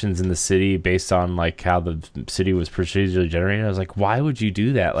do missions in the city based on like how the city was procedurally generated. I was like, why would you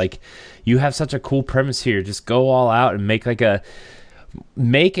do that? Like, you have such a cool premise here. Just go all out and make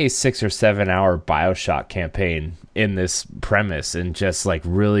a 6 or 7 hour BioShock campaign in this premise, and just like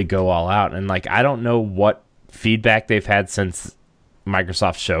really go all out. And like, I don't know what feedback they've had since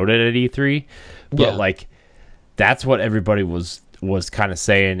Microsoft showed it at E3, but like, that's what everybody was kind of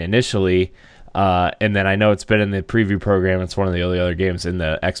saying initially, and then I know it's been in the preview program. It's one of the only other games in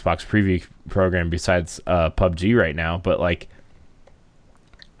the Xbox preview program besides PUBG right now, but like,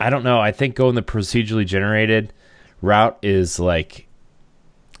 I don't know. I think going the procedurally generated route is like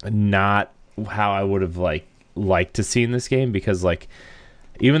not how I would have liked to see in this game, because like,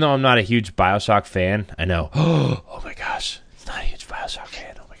 even though I'm not a huge BioShock fan, I know, oh my gosh, it's not a huge BioShock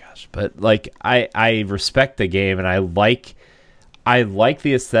fan, oh my gosh, but like, I respect the game, and I like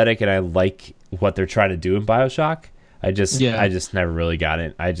the aesthetic, and I like what they're trying to do in BioShock. I just never really got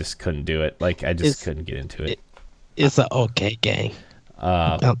it. I just couldn't do it. Like, I just couldn't get into it. It's an okay game.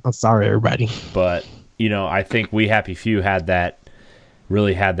 I'm sorry, everybody. But, you know, I think We Happy Few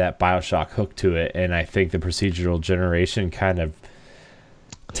really had that BioShock hook to it, and I think the procedural generation kind of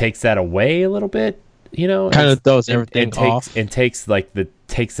takes that away a little bit. You know, kind of throws everything off. And takes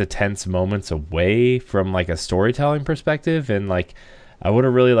the tense moments away from like a storytelling perspective, and like, I would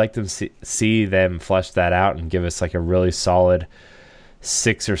have really liked them see them flesh that out and give us like a really solid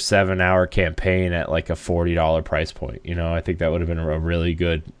 6 or 7 hour campaign at like a $40 price point. I think that would have been a really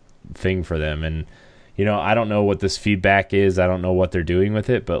good thing for them. And I don't know what this feedback is. I don't know what they're doing with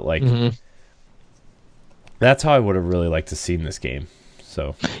it, but like that's how I would have really liked to seen this game.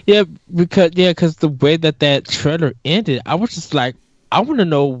 So because the way that trailer ended, I was just like, I want to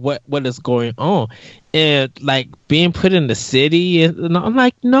know what is going on, and like being put in the city, and I'm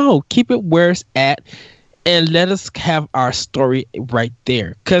like, no, keep it where it's at. And let us have our story right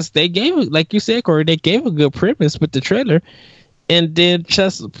there. Because they gave, like you said, Corey, they gave a good premise with the trailer. And then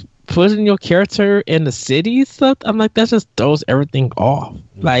just putting your character in the city and stuff, I'm like, that just throws everything off.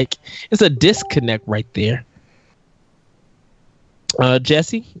 Like, it's a disconnect right there.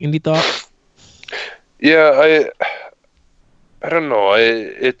 Jesse, any thoughts? Yeah, I don't know.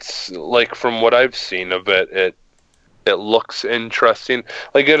 It's like, from what I've seen of it looks interesting.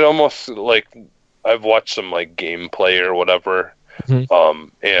 Like, it almost, like... I've watched some like gameplay or whatever,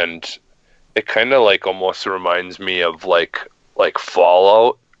 and it kind of like almost reminds me of like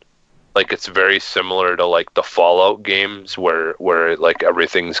Fallout. Like, it's very similar to like the Fallout games where like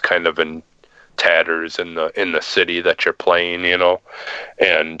everything's kind of in tatters in the city that you're playing,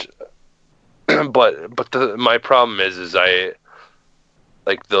 and but my problem is I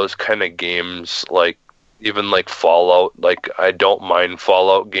like those kind of games, like even like Fallout. Like, I don't mind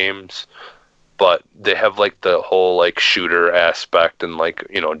Fallout games, but they have like the whole like shooter aspect and like,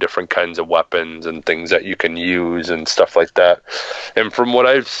 different kinds of weapons and things that you can use and stuff like that. And from what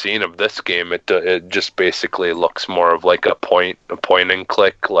I've seen of this game, it just basically looks more of like a point and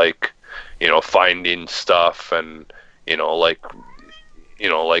click, like, finding stuff and, like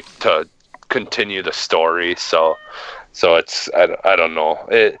to continue the story. So it's, I don't know.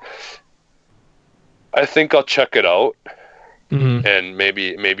 I think I'll check it out. And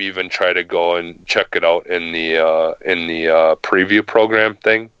maybe even try to go and check it out in the preview program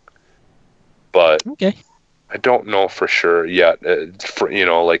thing, but okay, I don't know for sure yet. For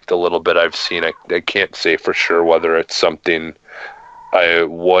like the little bit I've seen, I can't say for sure whether it's something I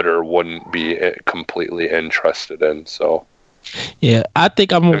would or wouldn't be completely interested in. So yeah, I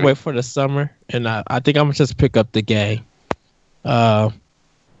think I'm gonna wait for the summer, and I think I'm gonna just pick up the game.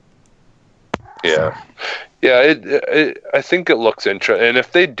 Yeah, I think it looks interesting. And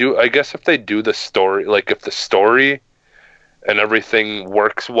if they do the story, like if the story and everything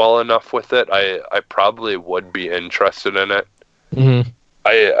works well enough with it, I probably would be interested in it.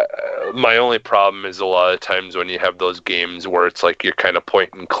 My only problem is a lot of times when you have those games where it's like you're kind of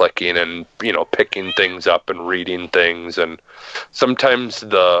point and clicking and, picking things up and reading things, and sometimes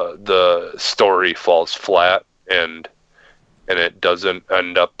the story falls flat and it doesn't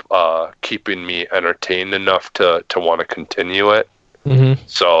end up keeping me entertained enough to want to continue it.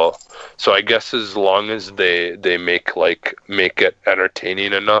 So I guess as long as they make it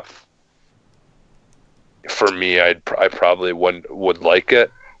entertaining enough for me, I probably would like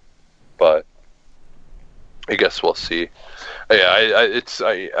it, but I guess we'll see. Yeah,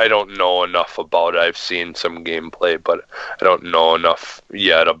 I don't know enough about it. I've seen some gameplay, but I don't know enough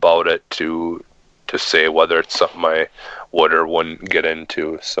yet about it to say whether it's something I would or wouldn't get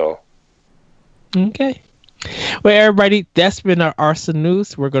into. So okay, well, everybody, that's been our Arsenal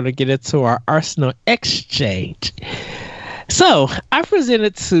news. We're going to get into our Arsenal exchange. So I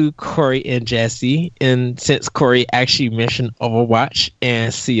presented to Corey and Jesse, and since Corey actually mentioned Overwatch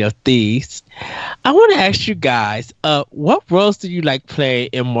and Sea of Thieves, I want to ask you guys, what roles do you like play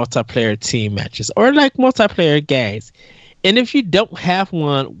in multiplayer team matches or like multiplayer games? And if you don't have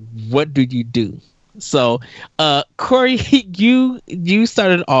one, what do you do? So, Corey, you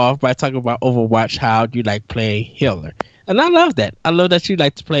started off by talking about Overwatch, how you like playing healer. And I love that. I love that you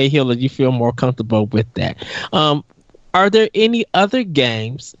like to play healer. You feel more comfortable with that. Are there any other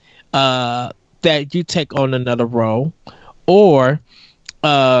games that you take on another role? Or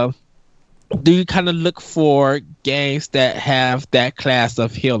do you kind of look for games that have that class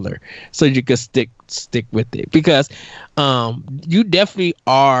of healer so you can stick with it? Because you definitely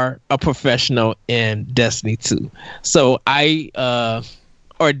are a professional in Destiny 2. So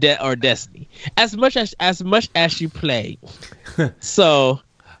or Destiny, as much as you play. So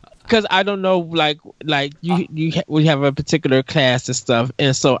because I don't know, like we have a particular class and stuff,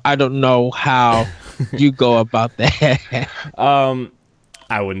 and so I don't know how you go about that.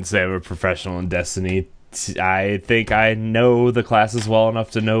 I wouldn't say I'm a professional in Destiny. I think I know the classes well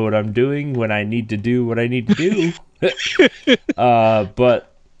enough to know what I'm doing when I need to do what I need to do.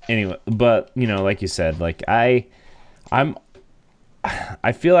 But anyway, like you said, like I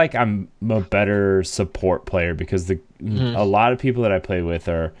feel like I'm a better support player because a lot of people that I play with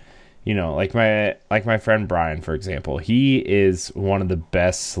are, you know, like my friend Brian, for example, he is one of the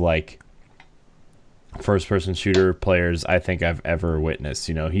best like first person shooter players I think I've ever witnessed.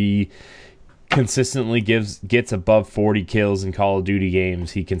 You know, he consistently gets above 40 kills in Call of Duty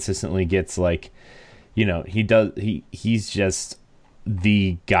games. He consistently gets like, you know, he's just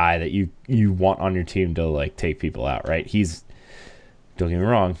the guy that you want on your team to like take people out, right? Don't get me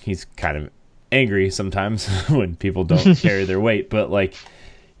wrong, he's kind of angry sometimes when people don't carry their weight, but like,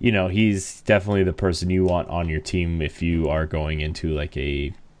 you know, he's definitely the person you want on your team if you are going into like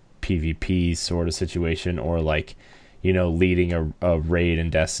a PvP sort of situation, or like, you know, leading a raid in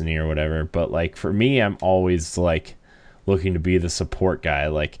Destiny or whatever. But like for me, I'm always like looking to be the support guy.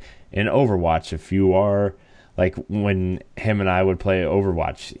 Like in Overwatch, if you are like, when him and I would play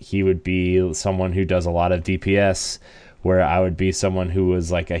Overwatch, he would be someone who does a lot of DPS, where I would be someone who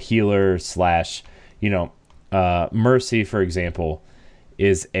was like a healer slash, you know, Mercy, for example,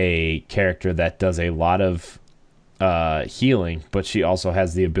 is a character that does a lot of healing, but she also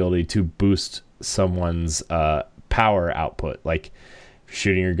has the ability to boost someone's power output. Like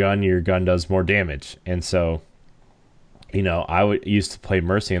shooting your gun does more damage. And so, you know, used to play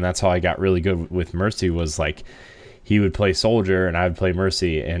Mercy, and that's how I got really good with Mercy, was like he would play Soldier and I would play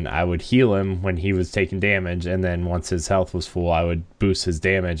Mercy, and I would heal him when he was taking damage, and then once his health was full, I would boost his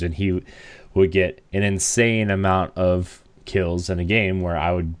damage, and he would get an insane amount of kills in a game where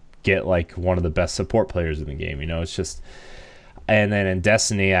I would get like one of the best support players in the game. You know, it's just. And then in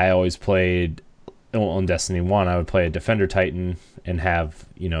Destiny, I always played, well, in Destiny 1, I would play a Defender Titan and have,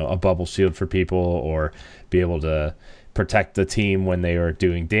 you know, a bubble shield for people, or be able to protect the team when they were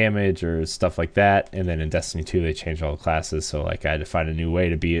doing damage or stuff like that. And then in Destiny 2, they changed all the classes, so like I had to find a new way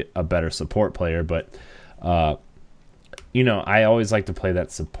to be a better support player. But you know, I always like to play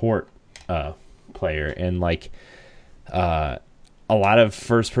that support player, and like a lot of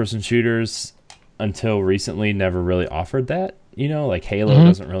first person shooters until recently never really offered that. You know, like Halo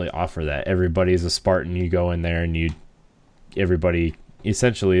doesn't really offer that. Everybody's a Spartan. You go in there and everybody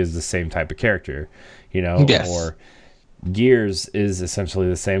essentially is the same type of character, you know. Yes. Or Gears is essentially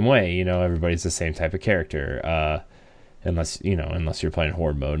the same way, you know. Everybody's the same type of character, unless you're playing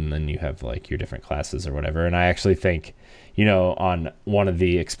horde mode, and then you have like your different classes or whatever. And I actually think, you know, on one of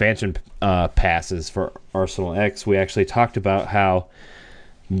the expansion passes for Arsenal X, we actually talked about how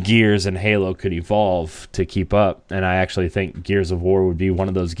Gears and Halo could evolve to keep up, and I actually think Gears of War would be one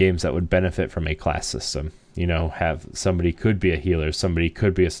of those games that would benefit from a class system. You know, have somebody could be a healer, somebody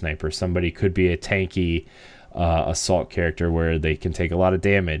could be a sniper, somebody could be a tanky assault character where they can take a lot of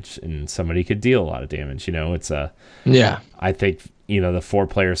damage, and somebody could deal a lot of damage. You know, I think, you know, the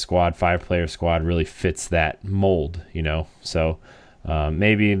 4-player squad, 5-player squad really fits that mold, you know. So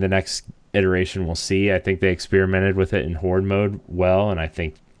maybe the next iteration we'll see. I think they experimented with it in horde mode well, and I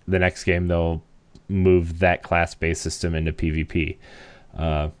think the next game they'll move that class-based system into PvP.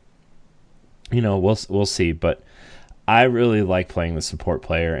 You know, we'll see, but I really like playing the support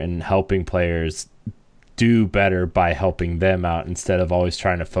player and helping players do better by helping them out, instead of always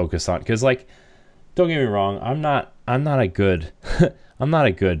trying to focus on, because like, don't get me wrong, I'm not a good I'm not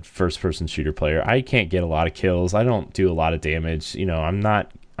a good first person shooter player. I can't get a lot of kills. I don't do a lot of damage. You know, I'm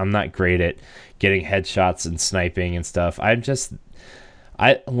not great at getting headshots and sniping and stuff.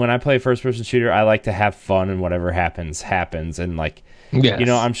 When I play first person shooter, I like to have fun, and whatever happens, and like, yes. You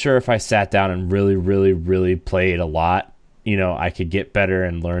know, I'm sure if I sat down and really, really, really played a lot, you know, I could get better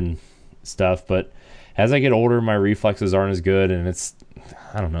and learn stuff. But as I get older, my reflexes aren't as good, and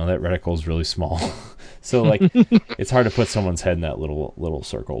I don't know, that reticle is really small. So like, it's hard to put someone's head in that little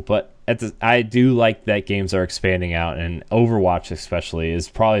circle. But I do like that games are expanding out, and Overwatch especially is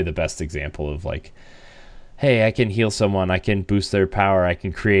probably the best example of like, hey, I can heal someone, I can boost their power, I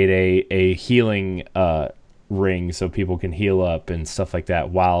can create a healing ring so people can heal up and stuff like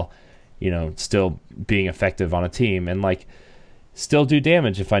that, while, you know, still being effective on a team, and like still do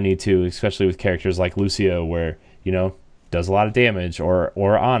damage if I need to, especially with characters like Lucio, where, you know, does a lot of damage, or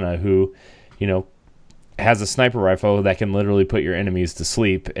Ana, who, you know, has a sniper rifle that can literally put your enemies to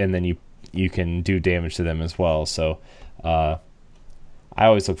sleep, and then you can do damage to them as well. So I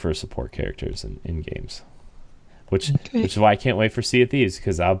always look for support characters in games, which is why I can't wait for Sea of Thieves,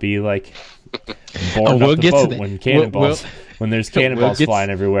 because I'll be like boarding up the boat when cannonballs when there's cannonballs flying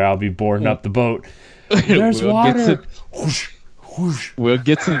everywhere. I'll be boarding up the boat. There's water. We'll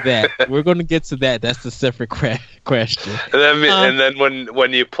get to that. We're going to get to that. That's a separate question. And then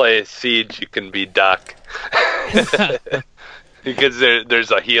when you play Siege, you can be Doc. Because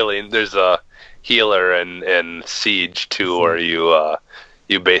there's a healer and Siege too, where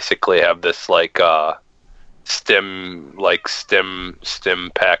you basically have this like stim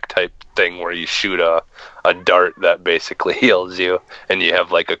pack type thing where you shoot a dart that basically heals you, and you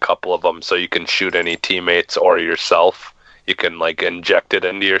have like a couple of them, so you can shoot any teammates or yourself. You can like inject it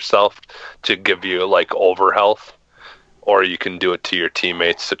into yourself to give you like over health, or you can do it to your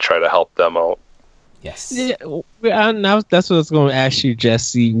teammates to try to help them out. Yes. Yeah, that's what I was going to ask you,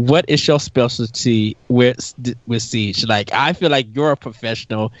 Jesse. What is your specialty with Siege? Like, I feel like you're a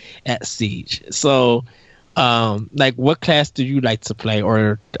professional at Siege. So, like, what class do you like to play,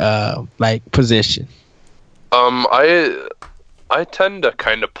 or like position? I tend to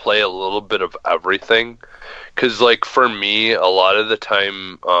kind of play a little bit of everything, because like for me, a lot of the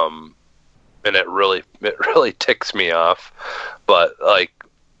time, and it really ticks me off, but like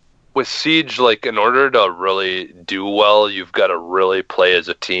with Siege, like in order to really do well, you've got to really play as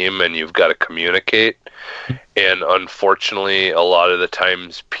a team and you've got to communicate. And unfortunately, a lot of the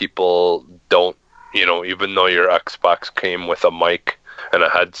times people don't, even though your Xbox came with a mic and a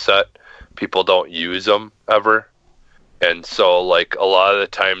headset, people don't use them ever. And so like a lot of the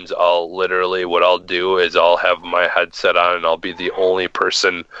times what I'll do is I'll have my headset on and I'll be the only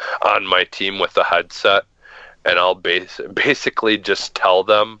person on my team with a headset. And I'll basically just tell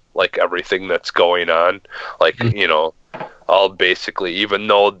them like everything that's going on. Like, I'll basically, even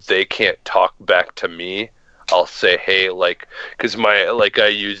though they can't talk back to me, I'll say, hey, like, because I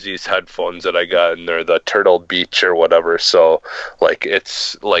use these headphones that I got, and they're the Turtle Beach or whatever. So, like,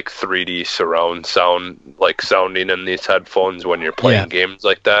 it's like 3D surround sound, like sounding in these headphones when you're playing games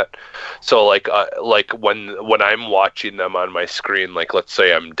like that. So, like when I'm watching them on my screen, like, let's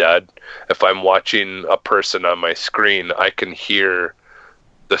say I'm dead, if I'm watching a person on my screen, I can hear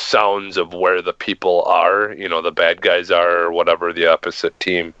the sounds of where the people are, the bad guys are, or whatever, the opposite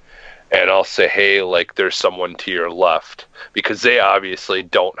team. And I'll say, hey, like, there's someone to your left, because they obviously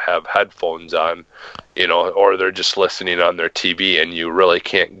don't have headphones on, or they're just listening on their TV, and you really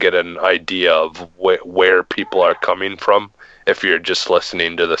can't get an idea of where people are coming from if you're just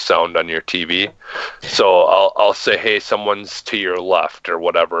listening to the sound on your TV. So I'll say, hey, someone's to your left or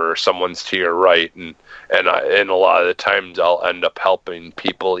whatever, or someone's to your right, and a lot of the times I'll end up helping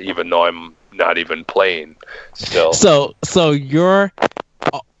people even though I'm not even playing still. So you're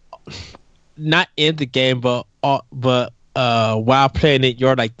not in the game, but while playing it,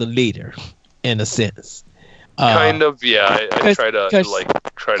 you're like the leader in a sense. Kind of, yeah. I try to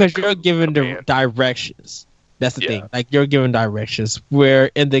because you're giving the directions. That's the thing. Like, you're giving directions.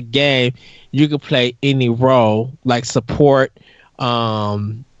 Where in the game, you can play any role, like support,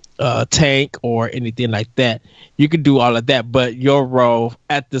 tank, or anything like that. You can do all of that, but your role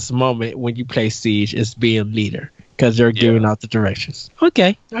at this moment when you play Siege is being leader, because they're giving out the directions.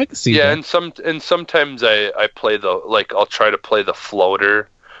 Okay, I can see that. Yeah, and sometimes I play I'll try to play the floater,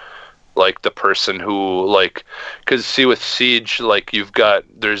 like the person who, like, because see with Siege, like,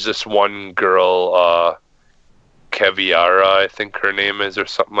 there's this one girl, Caviara, I think her name is, or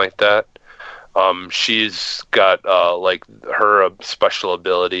something like that. She's got like her special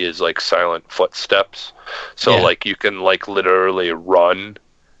ability is like silent footsteps, so like you can like literally run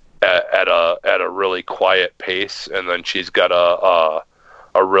at a really quiet pace, and then she's got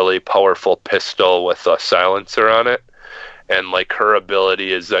a really powerful pistol with a silencer on it, and like her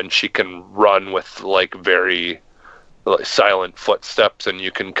ability is then she can run with like very silent footsteps, and you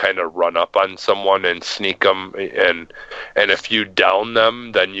can kind of run up on someone and sneak them, and if you down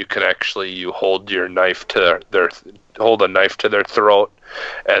them, then you can actually hold a knife to their throat,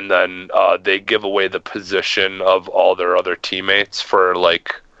 and then they give away the position of all their other teammates for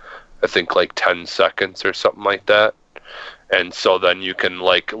like, I think like 10 seconds or something like that. And so then you can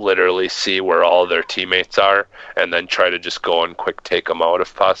like literally see where all their teammates are, and then try to just go and quick take them out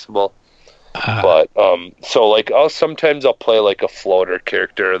if possible. But so like sometimes I'll play like a floater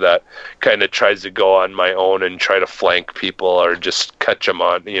character that kind of tries to go on my own and try to flank people, or just catch them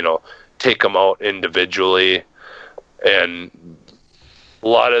on, take them out individually. And a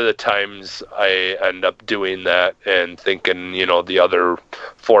lot of the times I end up doing that and thinking, the other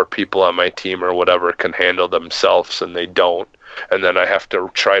 4 people on my team or whatever can handle themselves, and they don't. And then I have to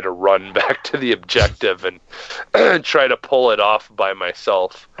try to run back to the objective and try to pull it off by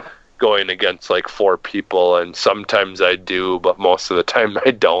myself, going against like 4 people, and sometimes I do, but most of the time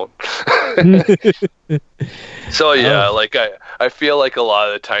I don't. So yeah, like I feel like a lot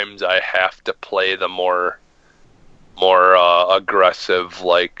of the times I have to play the more aggressive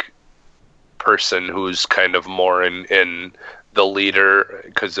like person who's kind of more in the leader,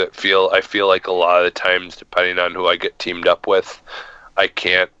 because I feel like a lot of the times, depending on who I get teamed up with, I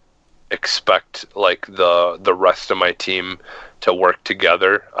can't expect like the rest of my team to work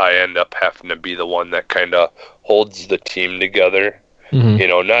together, I end up having to be the one that kind of holds the team together. You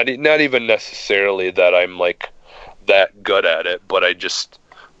know, not even necessarily that I'm like that good at it, but I just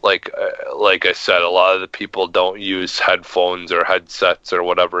like I said, a lot of the people don't use headphones or headsets or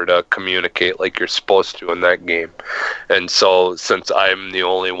whatever to communicate like you're supposed to in that game. And so since I'm the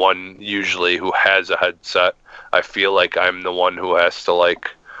only one usually who has a headset, I feel like I'm the one who has to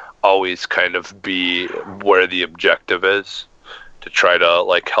like always kind of be where the objective is, to try to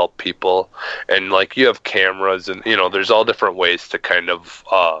like help people. And like you have cameras and you know there's all different ways to kind of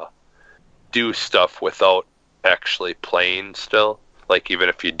do stuff without actually playing still. Like even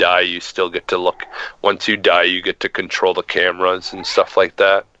if you die you still get to look, once you die you get to control the cameras and stuff like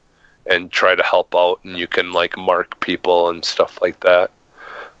that and try to help out, and you can like mark people and stuff like that.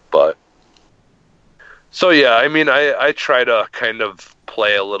 But so yeah, I mean I try to kind of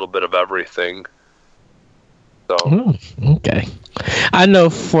play a little bit of everything. So okay. I know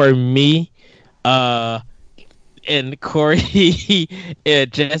for me, and Corey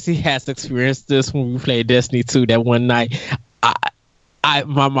and Jesse has experienced this when we played Destiny 2 that one night.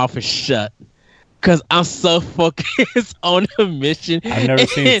 My mouth is shut because I'm so focused on the mission.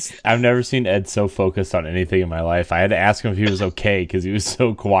 I've never seen Ed so focused on anything in my life. I had to ask him if he was okay because he was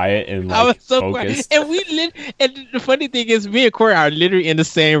so quiet and like, I was so focused. Quiet. And the funny thing is, me and Corey are literally in the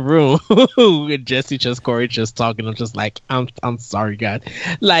same room. And Corey just talking. I'm just like, I'm sorry, God.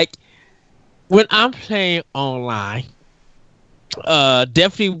 Like when I'm playing online,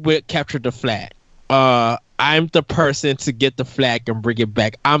 definitely would capture the flag. I'm the person to get the flag and bring it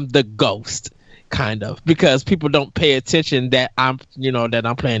back. I'm the ghost, kind of, because people don't pay attention that I'm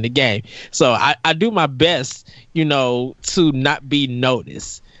playing the game. So I do my best, to not be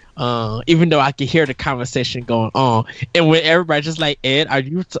noticed. Even though I can hear the conversation going on, and when everybody's just like, Ed,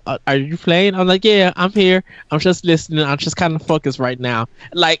 are you playing? I'm like, yeah, I'm here. I'm just listening. I'm just kind of focused right now.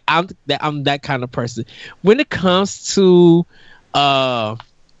 Like I'm that kind of person. When it comes to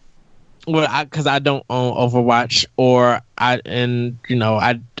because I don't own Overwatch,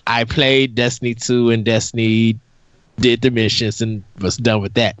 I played Destiny 2 and Destiny did the missions and was done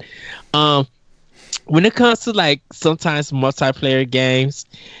with that. When it comes to like sometimes multiplayer games,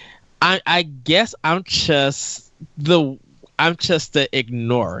 I guess I'm just the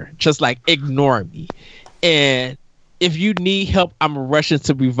ignorer. Just like ignore me. And if you need help, I'm rushing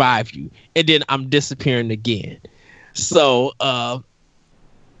to revive you. And then I'm disappearing again. So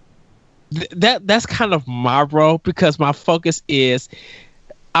that's kind of my role, because my focus is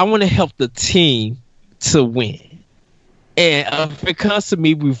I want to help the team to win. And if it comes to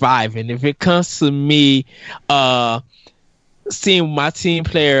me reviving, if it comes to me seeing my team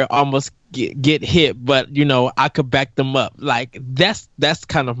player almost get hit, but I could back them up, like that's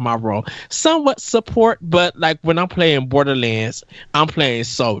kind of my role. Somewhat support, but like when I'm playing Borderlands, I'm playing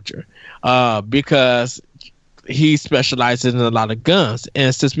soldier because he specializes in a lot of guns,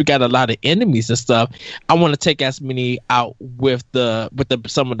 and since we got a lot of enemies and stuff, I want to take as many out with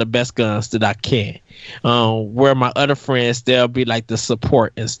some of the best guns that I can. Where my other friends, they'll be like the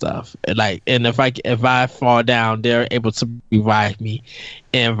support and stuff. And if I fall down, they're able to revive me,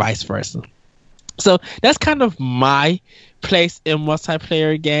 and vice versa. So that's kind of my place in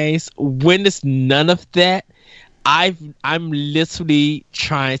multiplayer games. When it's none of that, I'm literally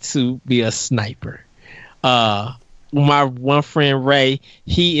trying to be a sniper. My one friend Ray,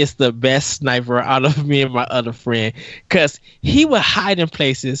 he is the best sniper out of me and my other friend, because he would hide in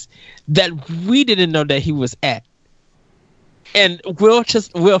places that we didn't know that he was at, and we'll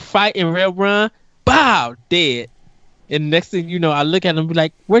fight and we'll run, bow, dead. And next thing you know, I look at him and be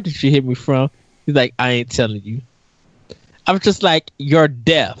like, where did you hit me from? He's like, I ain't telling you. I'm just like, you're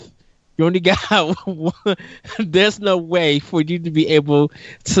deaf. You only got one. There's no way for you to be able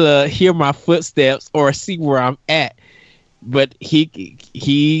to hear my footsteps or see where I'm at. But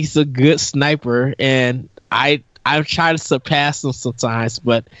he's a good sniper, and I try to surpass him sometimes.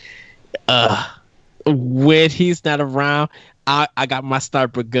 But when he's not around, I got my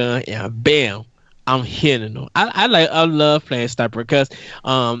sniper gun, and bam, I'm hitting him. I love playing sniper because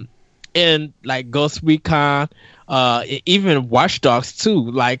in like Ghost Recon. Even Watch Dogs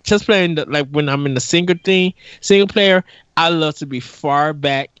too. Like just playing when I'm in the single player, I love to be far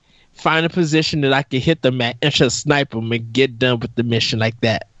back, find a position that I can hit them at, and just snipe them and get done with the mission like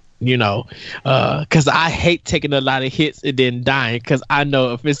that. Because I hate taking a lot of hits and then dying. Because I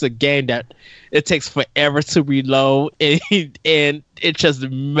know if it's a game that it takes forever to reload and it just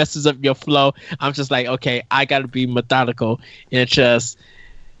messes up your flow, I'm just like, okay, I got to be methodical and just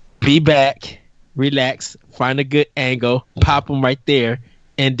be back. Relax, find a good angle, pop them right there,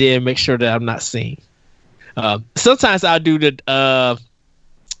 and then make sure that I'm not seen. Sometimes I'll do the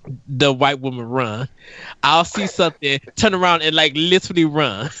white woman run. I'll see something, turn around and like literally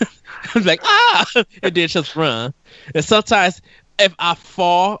run. I'm like, and then just run. And sometimes if I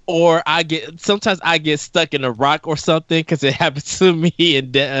fall or sometimes I get stuck in a rock or something, because it happened to me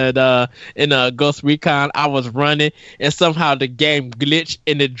in Ghost Recon. I was running and somehow the game glitched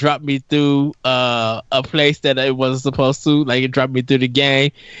and it dropped me through a place that it wasn't supposed to. Like, it dropped me through the game.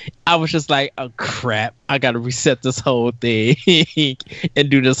 I was just like, oh crap, I gotta reset this whole thing and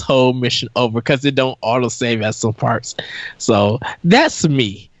do this whole mission over, because it don't auto save at some parts. So that's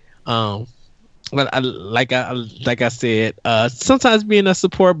me. But like I said, sometimes being a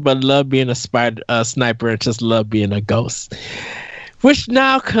support, but love being a sniper, and just love being a ghost. Which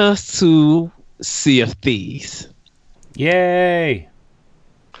now comes to Sea of Thieves. Yay!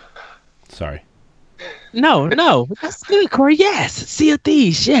 Sorry. No, that's good, Corey. Yes, Sea of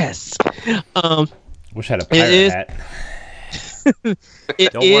Thieves. Yes. Wish I had a pirate hat.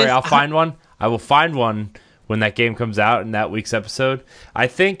 Don't worry, I'll find one. I will find one when that game comes out in that week's episode. I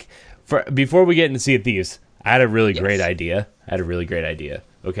think. Before we get into Sea of Thieves, I had a really great idea.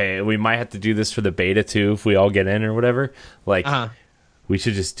 Okay, we might have to do this for the beta too if we all get in or whatever. Like, we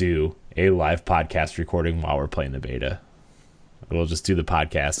should just do a live podcast recording while we're playing the beta. We'll just do the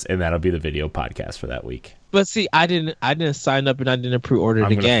podcast, and that'll be the video podcast for that week. But see, I didn't sign up and I didn't pre-order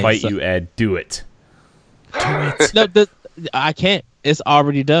the game. I'm gonna fight you, Ed. Do it. No, I can't. It's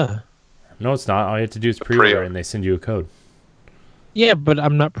already done. No, it's not. All you have to do is pre-order, and they send you a code. Yeah, but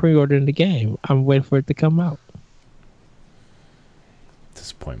I'm not pre-ordering the game. I'm waiting for it to come out.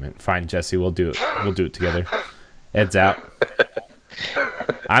 Disappointment. Fine, Jesse. We'll do it. We'll do it together. Ed's out.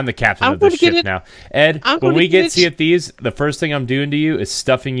 I'm the captain of this ship now. Ed, when we get Sea of Thieves, the first thing I'm doing to you is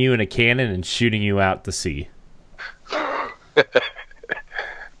stuffing you in a cannon and shooting you out to sea.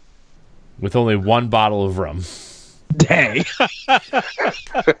 With only one bottle of rum. Dang.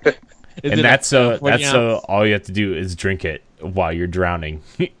 And that's so all you have to do is drink it while you're drowning.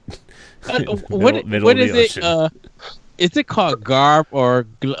 What is it? Is it called Garb or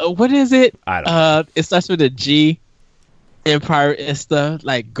what is it? I don't know. It starts with a G in pirate and stuff,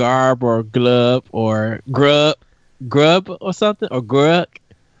 like Garb or Glub or Grub or something, or Grug.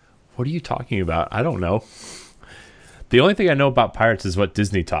 What are you talking about? I don't know. The only thing I know about pirates is what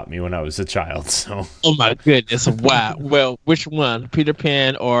Disney taught me when I was a child. So. Oh my goodness! Wow. Well, which one? Peter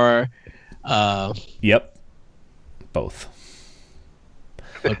Pan or? Yep. Both.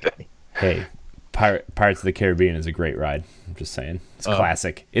 Okay. Hey, Pirates of the Caribbean is a great ride. I'm just saying. It's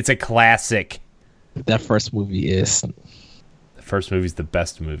classic. It's a classic. That first movie is. The first movie's the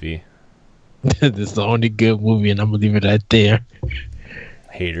best movie. This is the only good movie, and I'm going to leave it right there.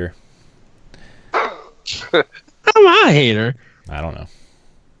 Hater. I'm a hater. I don't know.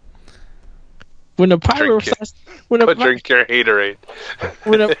 When the pirate starts, drink your haterade.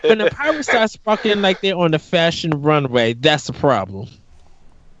 When the pirate starts walking like they're on the fashion runway, that's the problem.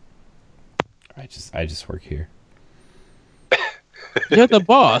 I just work here. You're the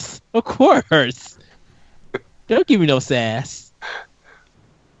boss, of course. Don't give me no sass.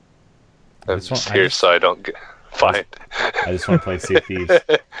 I'm just here so I don't get fined. I just want to play Sea of Thieves.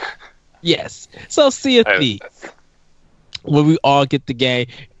 Yes. So Sea of Thieves. When we all get the game.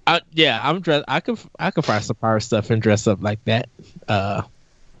 I'm dressed. I could find some pirate stuff and dress up like that.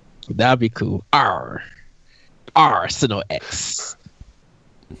 That'd be cool. Arsenal X.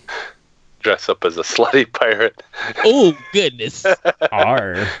 Dress up as a slutty pirate. Oh goodness.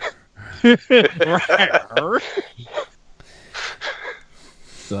 R.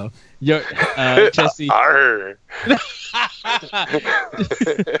 So you're Jesse. R.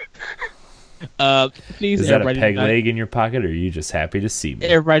 Please, is that a peg leg in your pocket, or are you just happy to see me?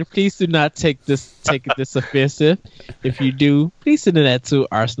 Everybody, please do not take this offensive. If you do, please send that to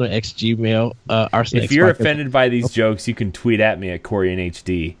Arsenal X Gmail. Arsenal. If you're offended by these jokes, you can tweet at me at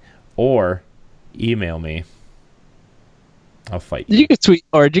CoreyNHD or email me. I'll fight you. You can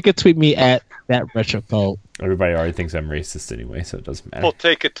tweet me at that retro code. Everybody already thinks I'm racist anyway, so it doesn't matter. We'll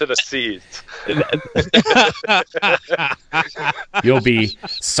take it to the seas. You'll be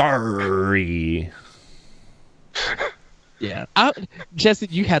sorry. Yeah, Jesse,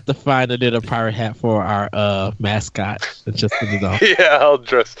 you have to find a little pirate hat for our mascot. Just put it on. Yeah, I'll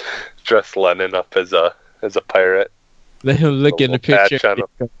dress Lennon up as a pirate. Let him look in the picture.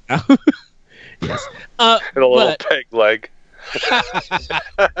 Yes. And a little peg leg.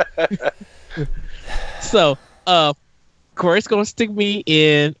 So, Corey's gonna stick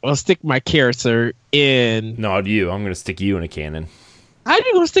my character in. No, you. I'm gonna stick you in a cannon. How are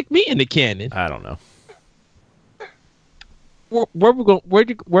you gonna stick me in the cannon? I don't know. where we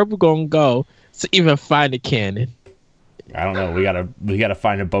gonna go to even find a cannon? I don't know. We gotta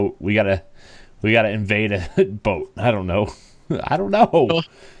find a boat. We gotta invade a boat. I don't know. I don't know.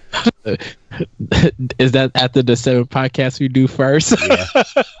 Is that after the 7 podcasts we do first? Yeah.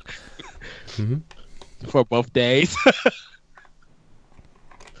 Mm-hmm. For both days.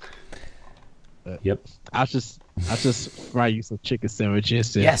 Yep. I'll just fry you some chicken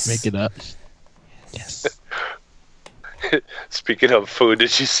sandwiches and make it up. Yes. Speaking of food,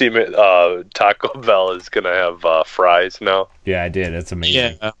 did you see Taco Bell is gonna have fries now? Yeah, I did. It's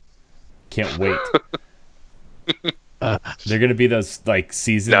amazing. Yeah. Can't wait. They're gonna be those like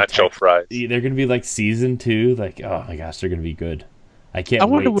seasoned nacho fries. They're gonna be like seasoned too. Like, oh my gosh, they're gonna be good. I can't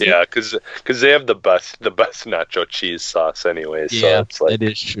wait. Yeah, because they have the best nacho cheese sauce, anyways. Yeah, so it's like, that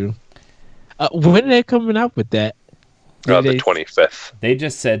is true. When are they coming out with that? The 25th. They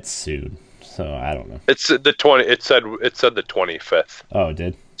just said soon, so I don't know. It's the 20. It said the 25th. Oh, it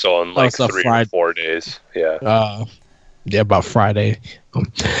did. So in like 3 or 4 days. Yeah. Yeah, about Friday.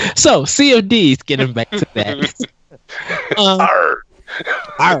 So CODs, getting back to that.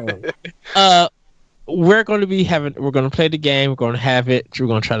 We're going to play the game. We're going to have it. We're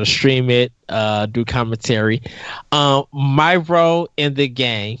going to try to stream it, do commentary. My role in the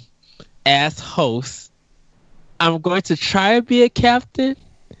game as host, I'm going to try to be a captain,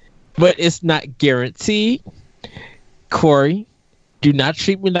 but it's not guaranteed. Corey, do not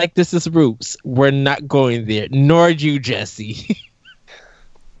treat me like this is Roots. We're not going there. Nor you, Jesse.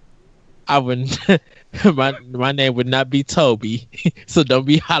 I wouldn't. My name would not be Toby, so don't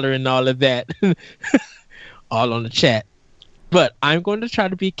be hollering all of that all on the chat. But I'm going to try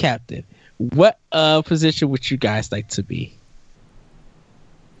to be captain. What position would you guys like to be?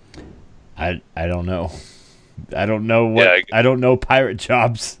 I don't know. I don't know what. I don't know pirate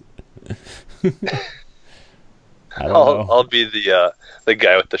jobs. I'll be the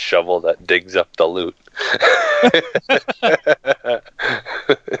guy with the shovel that digs up the loot.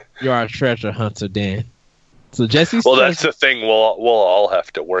 You are a treasure hunter, Dan. So Jesse's. Well, that's the thing. We'll all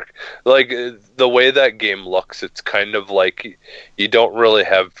have to work. Like the way that game looks, it's kind of like you don't really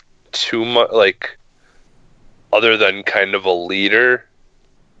have too much, like, other than kind of a leader.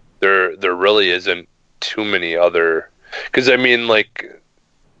 There really isn't too many other. Because I mean, like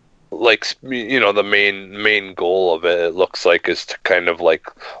you know, the main goal of it looks like is to kind of like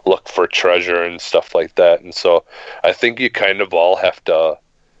look for treasure and stuff like that. And so I think you kind of all have to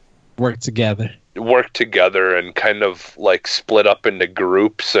work together and kind of like split up into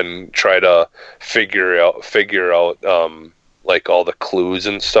groups and try to figure out like all the clues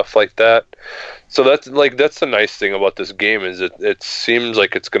and stuff like that. So that's the nice thing about this game is it seems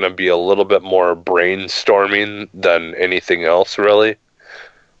like it's going to be a little bit more brainstorming than anything else, really.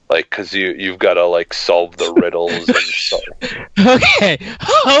 Like, because you've got to like solve the riddles and stuff. Okay,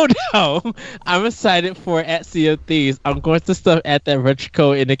 hold on. I'm excited for at Sea of Thieves. I'm going to stuff at that retro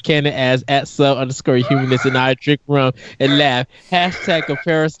code in the canon as at @sub_humanist and I drink rum and laugh. Hashtag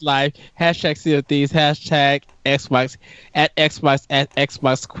Comparis Life. Hashtag Sea of Thieves. Hashtag Xbox at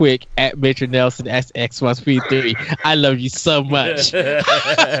Xbox Quick at Major Nelson at Xbox P3. I love you so much.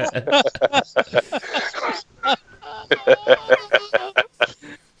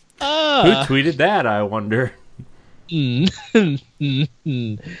 Who tweeted that, I wonder?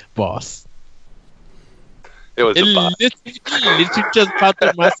 Boss. It was a bot. Literally just popped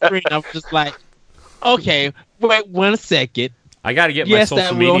up my screen. I was just like, okay, wait 1 second. I got to get my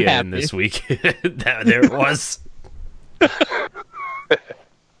social media in this week. There it was.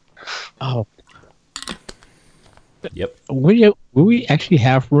 Oh. Yep. Will we actually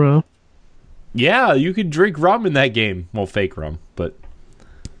have rum? Yeah, you could drink rum in that game. Well, fake rum, but...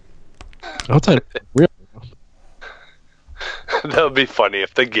 I'll tell you, real. That would be funny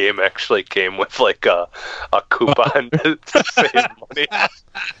if the game actually came with like a coupon to save money.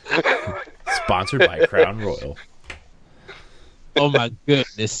 Sponsored by Crown Royal. Oh my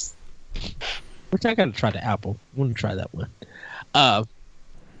goodness! Which I gotta try the apple. I want to try that one.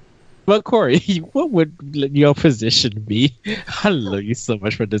 But Corey, what would your position be? I love you so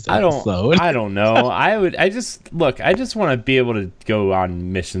much for this episode. I don't know. I just want to be able to go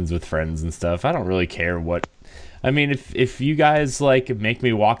on missions with friends and stuff. I don't really care what. I mean, if you guys like make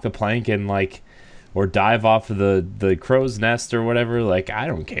me walk the plank and like, or dive off of the crow's nest or whatever, like I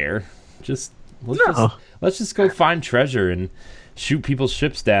don't care. Let's just go find treasure and shoot people's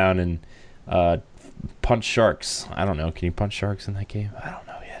ships down and punch sharks. I don't know. Can you punch sharks in that game? I don't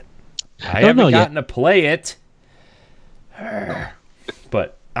know yet. I haven't gotten to play it,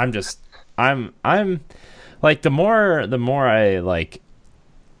 but I'm like the more I like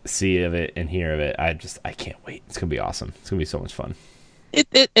see of it and hear of it, I can't wait. It's gonna be awesome. It's gonna be so much fun.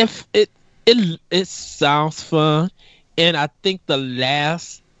 It sounds fun, and I think the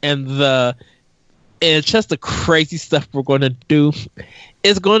last and just the crazy stuff we're going to do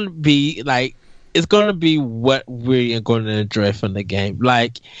is going to be like, it's going to be what we are going to enjoy from the game.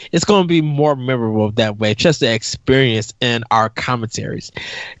 Like, it's going to be more memorable that way, just the experience and our commentaries.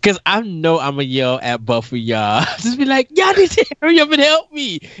 Because I know I'm going to yell at both of y'all. Just be like, y'all need to hurry up and help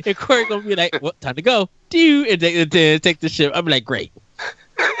me. And Corey going to be like, well, time to go. And then take the ship. I'll be like, great.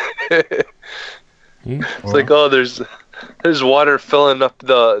 It's like, oh, there's water filling up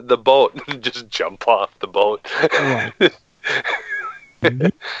the boat. Just jump off the boat. Right.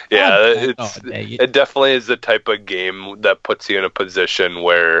 Yeah, it definitely is the type of game that puts you in a position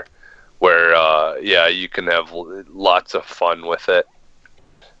where you can have lots of fun with it.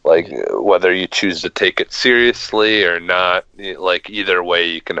 Like, whether you choose to take it seriously or not, like, either way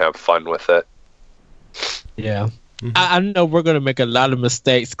you can have fun with it. Yeah. Mm-hmm. I know we're going to make a lot of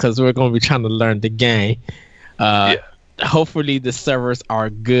mistakes because we're going to be trying to learn the game. Hopefully the servers are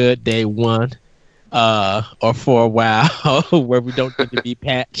good day one, or for a while, where we don't need to be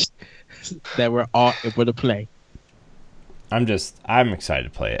patched, that we're all able to play. I'm excited to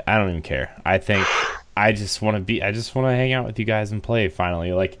play it. I don't even care. I just want to hang out with you guys and play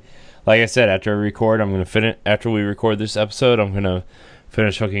finally. Like I said, after we record this episode, I'm going to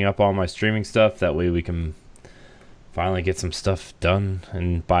finish hooking up all my streaming stuff. That way we can finally get some stuff done,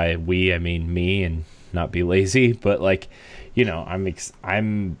 and by we I mean me, and not be lazy. But like,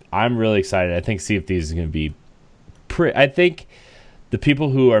 I'm really excited. I think Sea of Thieves is going to be I think the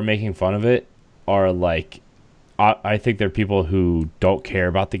people who are making fun of it are like, I think they're people who don't care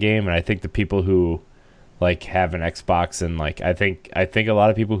about the game, and I think the people who like have an Xbox, and like I think a lot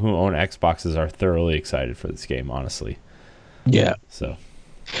of people who own Xboxes are thoroughly excited for this game, honestly. Yeah. So,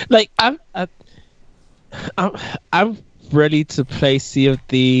 like, I'm ready to play Sea of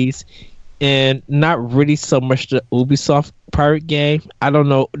Thieves, and not really so much the Ubisoft pirate game. I don't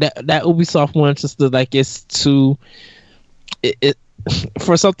know, that Ubisoft one just like it's too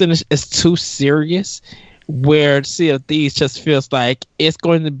for something that's too serious. Where Sea of Thieves just feels like it's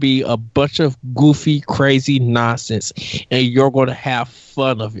going to be a bunch of goofy, crazy nonsense, and you're going to have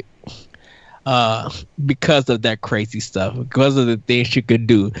fun of it. Because of that crazy stuff, because of the things you could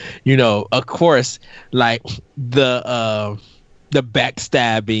do, of course, like the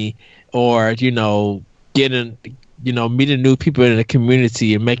backstabbing, or getting, meeting new people in the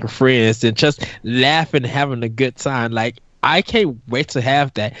community and making friends and just laughing, having a good time. Like, I can't wait to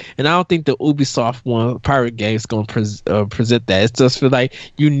have that, and I don't think the Ubisoft one pirate game is going to present that. It just feels like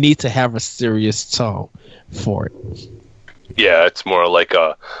you need to have a serious tone for it. Yeah, it's more like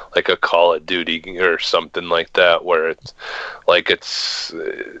a Call of Duty or something like that, where it's like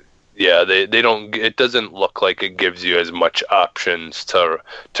they don't. It doesn't look like it gives you as much options to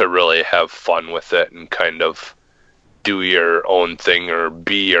really have fun with it and kind of do your own thing or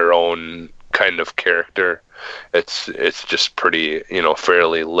be your own kind of character. It's just pretty,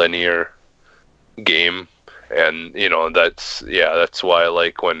 fairly linear game. And that's why,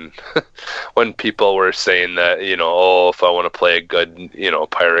 like, when people were saying that, if I want to play a good,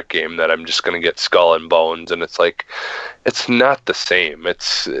 pirate game, that I'm just going to get Skull and Bones, and it's like, it's not the same.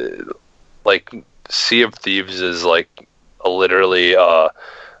 It's like Sea of Thieves is like literally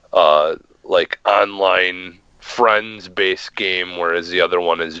like online friends based game, whereas the other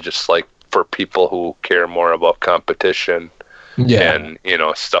one is just like for people who care more about competition. Yeah. And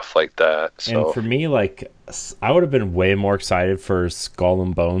stuff like that. So. And for me, like, I would have been way more excited for Skull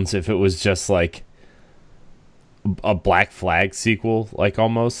and Bones if it was just like a Black Flag sequel, like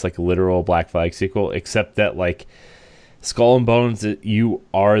almost like a literal Black Flag sequel, except that like Skull and Bones, you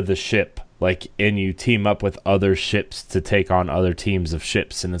are the ship, like, and you team up with other ships to take on other teams of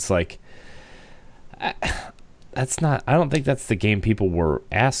ships, and it's like, I don't think that's the game people were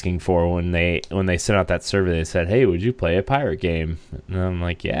asking for when they sent out that survey. They said, hey, would you play a pirate game? And I'm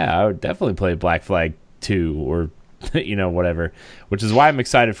like, yeah, I would definitely play Black Flag 2 or whatever, which is why I'm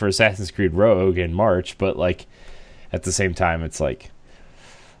excited for Assassin's Creed Rogue in March. But like, at the same time, it's like,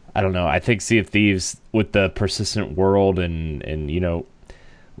 I don't know. I think Sea of Thieves, with the persistent world and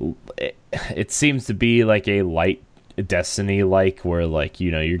it seems to be like a light Destiny, like, where like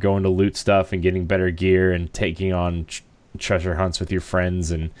you're going to loot stuff and getting better gear and taking on treasure hunts with your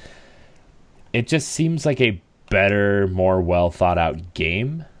friends, and it just seems like a better, more well thought out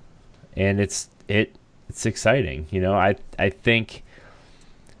game, and it's exciting. I think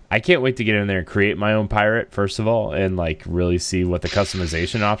I can't wait to get in there and create my own pirate, first of all, and like really see what the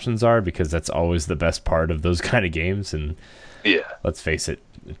customization options are, because that's always the best part of those kind of games. And yeah, let's face it,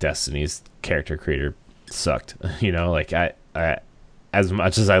 Destiny's character creator sucked. Like I as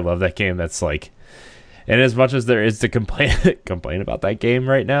much as I love that game, that's like, and as much as there is to complain about that game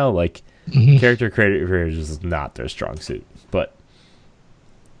right now, like character creator is just not their strong suit. But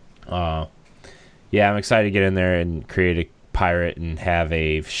yeah, I'm excited to get in there and create a pirate and have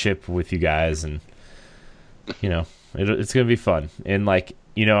a ship with you guys, and it's gonna be fun. And like,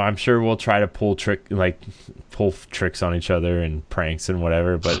 I'm sure we'll try to pull tricks on each other and pranks and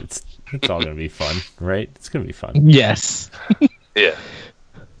whatever, but it's all gonna be fun, right? It's gonna be fun. Yes. Yeah.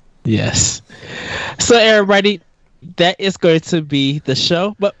 Yes. So everybody, that is going to be the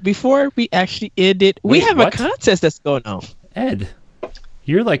show. But before we actually end it, we have a contest that's going on. Ed,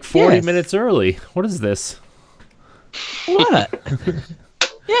 you're like 40 minutes early. What is this? What?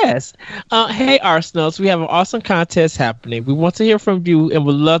 Yes. Hey, Arsenals, we have an awesome contest happening. We want to hear from you and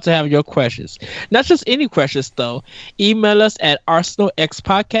would love to have your questions. Not just any questions, though. Email us at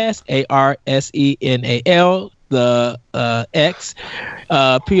ArsenalXPodcast, ARSENAL, the X,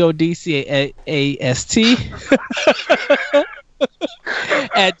 PODCAST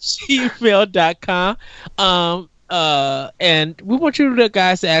at gmail.com. And we want you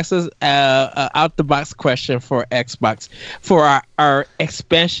guys to ask us out the box question for Xbox for our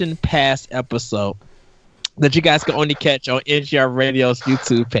expansion pass episode that you guys can only catch on NGR Radio's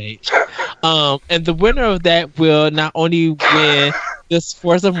YouTube page. And the winner of that will not only win this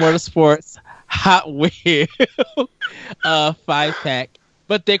Forza Motorsports Hot Wheel 5-pack,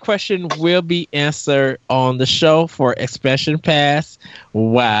 but their question will be answered on the show for expansion pass.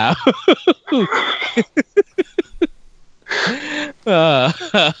 Wow.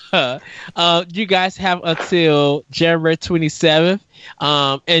 You guys have until January 27th,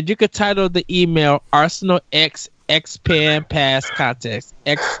 and you could title the email Arsenal X Xpan Pass Contest,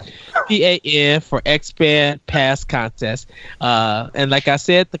 XPAN for Xpan Pass Contest. And like I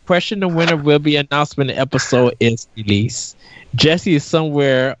said, the question the winner will be announced when the episode is released. Jesse is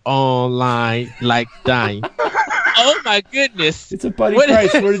somewhere online like dying. Oh my goodness, it's a Buddy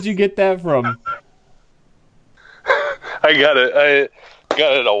Price. Where did you get that from? I got it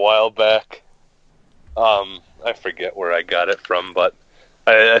a while back. I forget where I got it from, but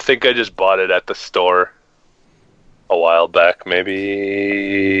I think I just bought it at the store a while back.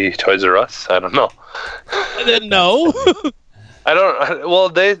 Maybe Toys R Us. I don't know. No. I don't.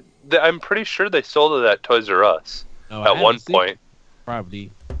 Well, I'm pretty sure they sold it at Toys R Us at one point.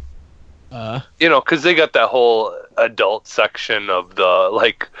 Probably. Because they got that whole adult section of the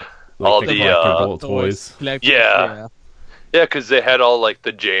all the toys. Yeah, because they had all like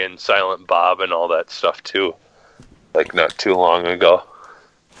the Jay and Silent Bob and all that stuff too, like not too long ago.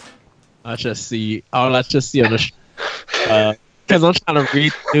 All I just see on the because I'm trying to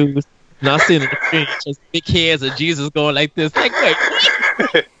read the news, not seeing the screen, just big heads of Jesus going like this. Like, wait.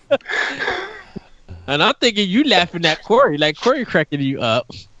 And I'm thinking you laughing at Corey, like Corey cracking you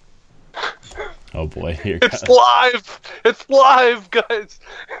up. Oh boy, it's live! It's live, guys.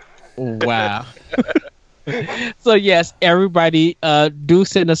 Wow. So yes, everybody, do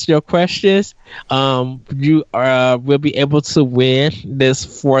send us your questions. You will be able to win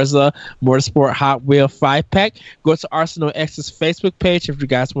this Forza Motorsport Hot Wheel 5-pack. Go to Arsenal X's Facebook page if you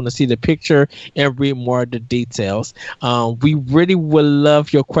guys want to see the picture and read more of the details. We really would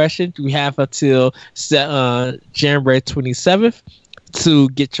love your questions. We have until January 27th to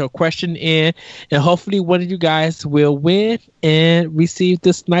get your question in, and hopefully one of you guys will win and receive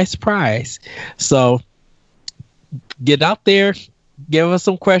this nice prize. So get out there, give us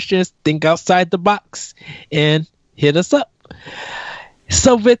some questions, think outside the box, and hit us up.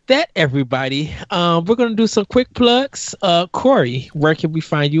 So with that, everybody, we're going to do some quick plugs. Corey, where can we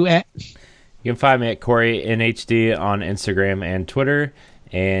find you at? You can find me at Corey NHD on Instagram and Twitter.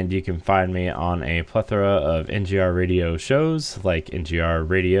 And you can find me on a plethora of NGR Radio shows like NGR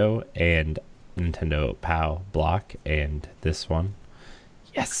Radio and Nintendo POW Block and this one.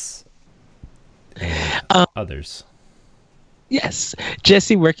 Yes. And others. Yes.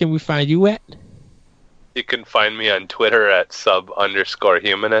 Jesse, where can we find you at? You can find me on Twitter at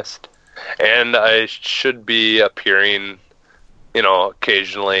 @sub_humanist. And I should be appearing,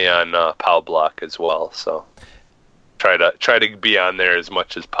 occasionally on POW Block as well, so try to be on there as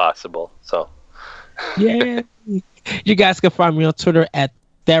much as possible. So yeah, you guys can find me on Twitter at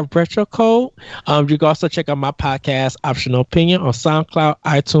that retro code. You can also check out my podcast, Optional Opinion, on SoundCloud,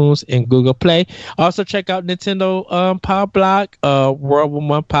 iTunes, and Google Play. Also check out Nintendo Power Block, World War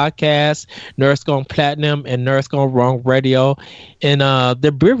One Podcast, Nerds Gone Platinum, and Nerds Gone Wrong Radio, and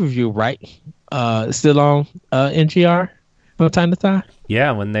the beer review, right? Still on NGR from time to time.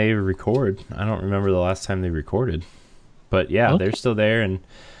 Yeah, when they record. I don't remember the last time they recorded, but yeah, They're still there, and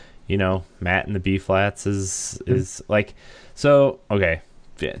Matt and the B Flats is like so. Okay,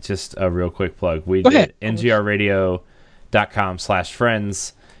 yeah, just a real quick plug. We did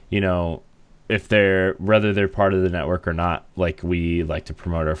ngrradio.com/friends. If whether they're part of the network or not, like we like to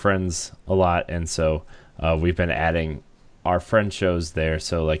promote our friends a lot, and so we've been adding our friend shows there.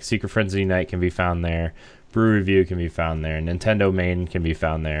 So like Secret Friends Unite can be found there. Brew Review can be found there. Nintendo Main can be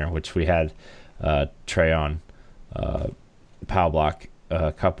found there, which we had Trey on Pow Block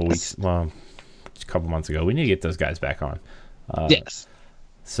a couple months ago. We need to get those guys back on. Yes.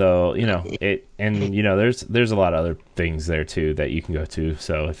 So there's a lot of other things there too that you can go to.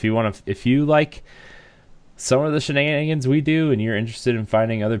 So if you like some of the shenanigans we do, and you're interested in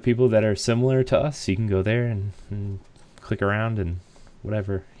finding other people that are similar to us, you can go there and click around and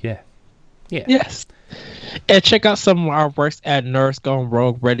whatever. Yeah. Yes. And check out some of our works at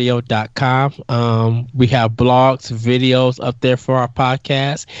nerdsgonerogueradio.com. We have blogs, videos up there for our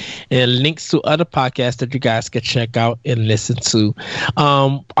podcast, and links to other podcasts that you guys can check out and listen to.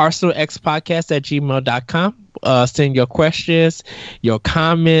 ArsenalXpodcast@gmail.com. Send your questions, your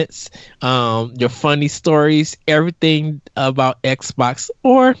comments, your funny stories, everything about Xbox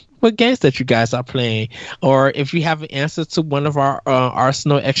or what games that you guys are playing, or if you have an answer to one of our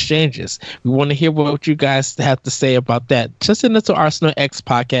Arsenal exchanges. We want to hear what you guys have to say about that. Just send it to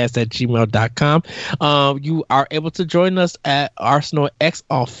arsenalxpodcast@gmail.com. You are able to join us at Arsenal X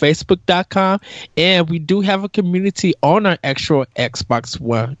on Facebook.com, and we do have a community on our actual Xbox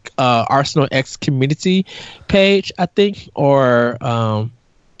One, Arsenal X community page, I think, or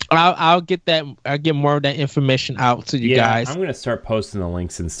I'll get that. I'll get more of that information out to you guys. I'm gonna start posting the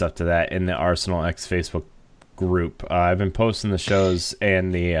links and stuff to that in the Arsenal X Facebook group. I've been posting the shows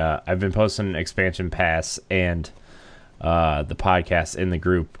and I've been posting Expansion Pass and the podcast in the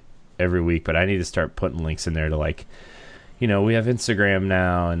group every week. But I need to start putting links in there to we have Instagram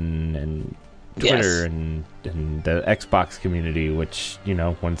now and Twitter and the Xbox community, which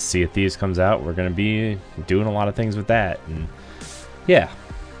once Sea of Thieves comes out, we're gonna be doing a lot of things with that. And yeah.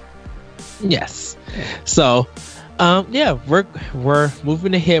 Yes. So, we're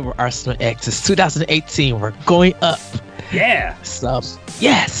moving ahead with Arsenal X. It's 2018. We're going up. Yeah. So,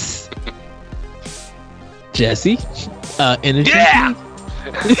 yes. Jesse, energy. Yeah.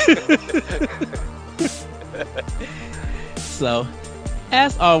 So,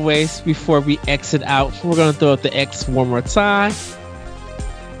 as always, before we exit out, we're gonna throw out the X one more time.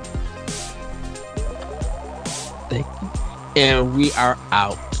 Thank you. And we are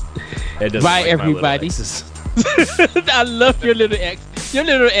out. Bye, everybody. I love your little X. Your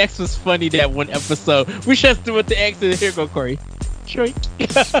little X was funny that one episode. We just do with the X, and here go Corey. Shrink.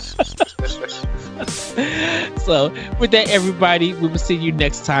 So, with that, everybody, we will see you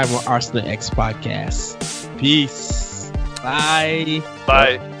next time on Arsenal X Podcast. Peace. Bye.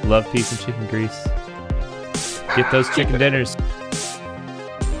 Bye. Love, peace, and chicken grease. Get those chicken dinners.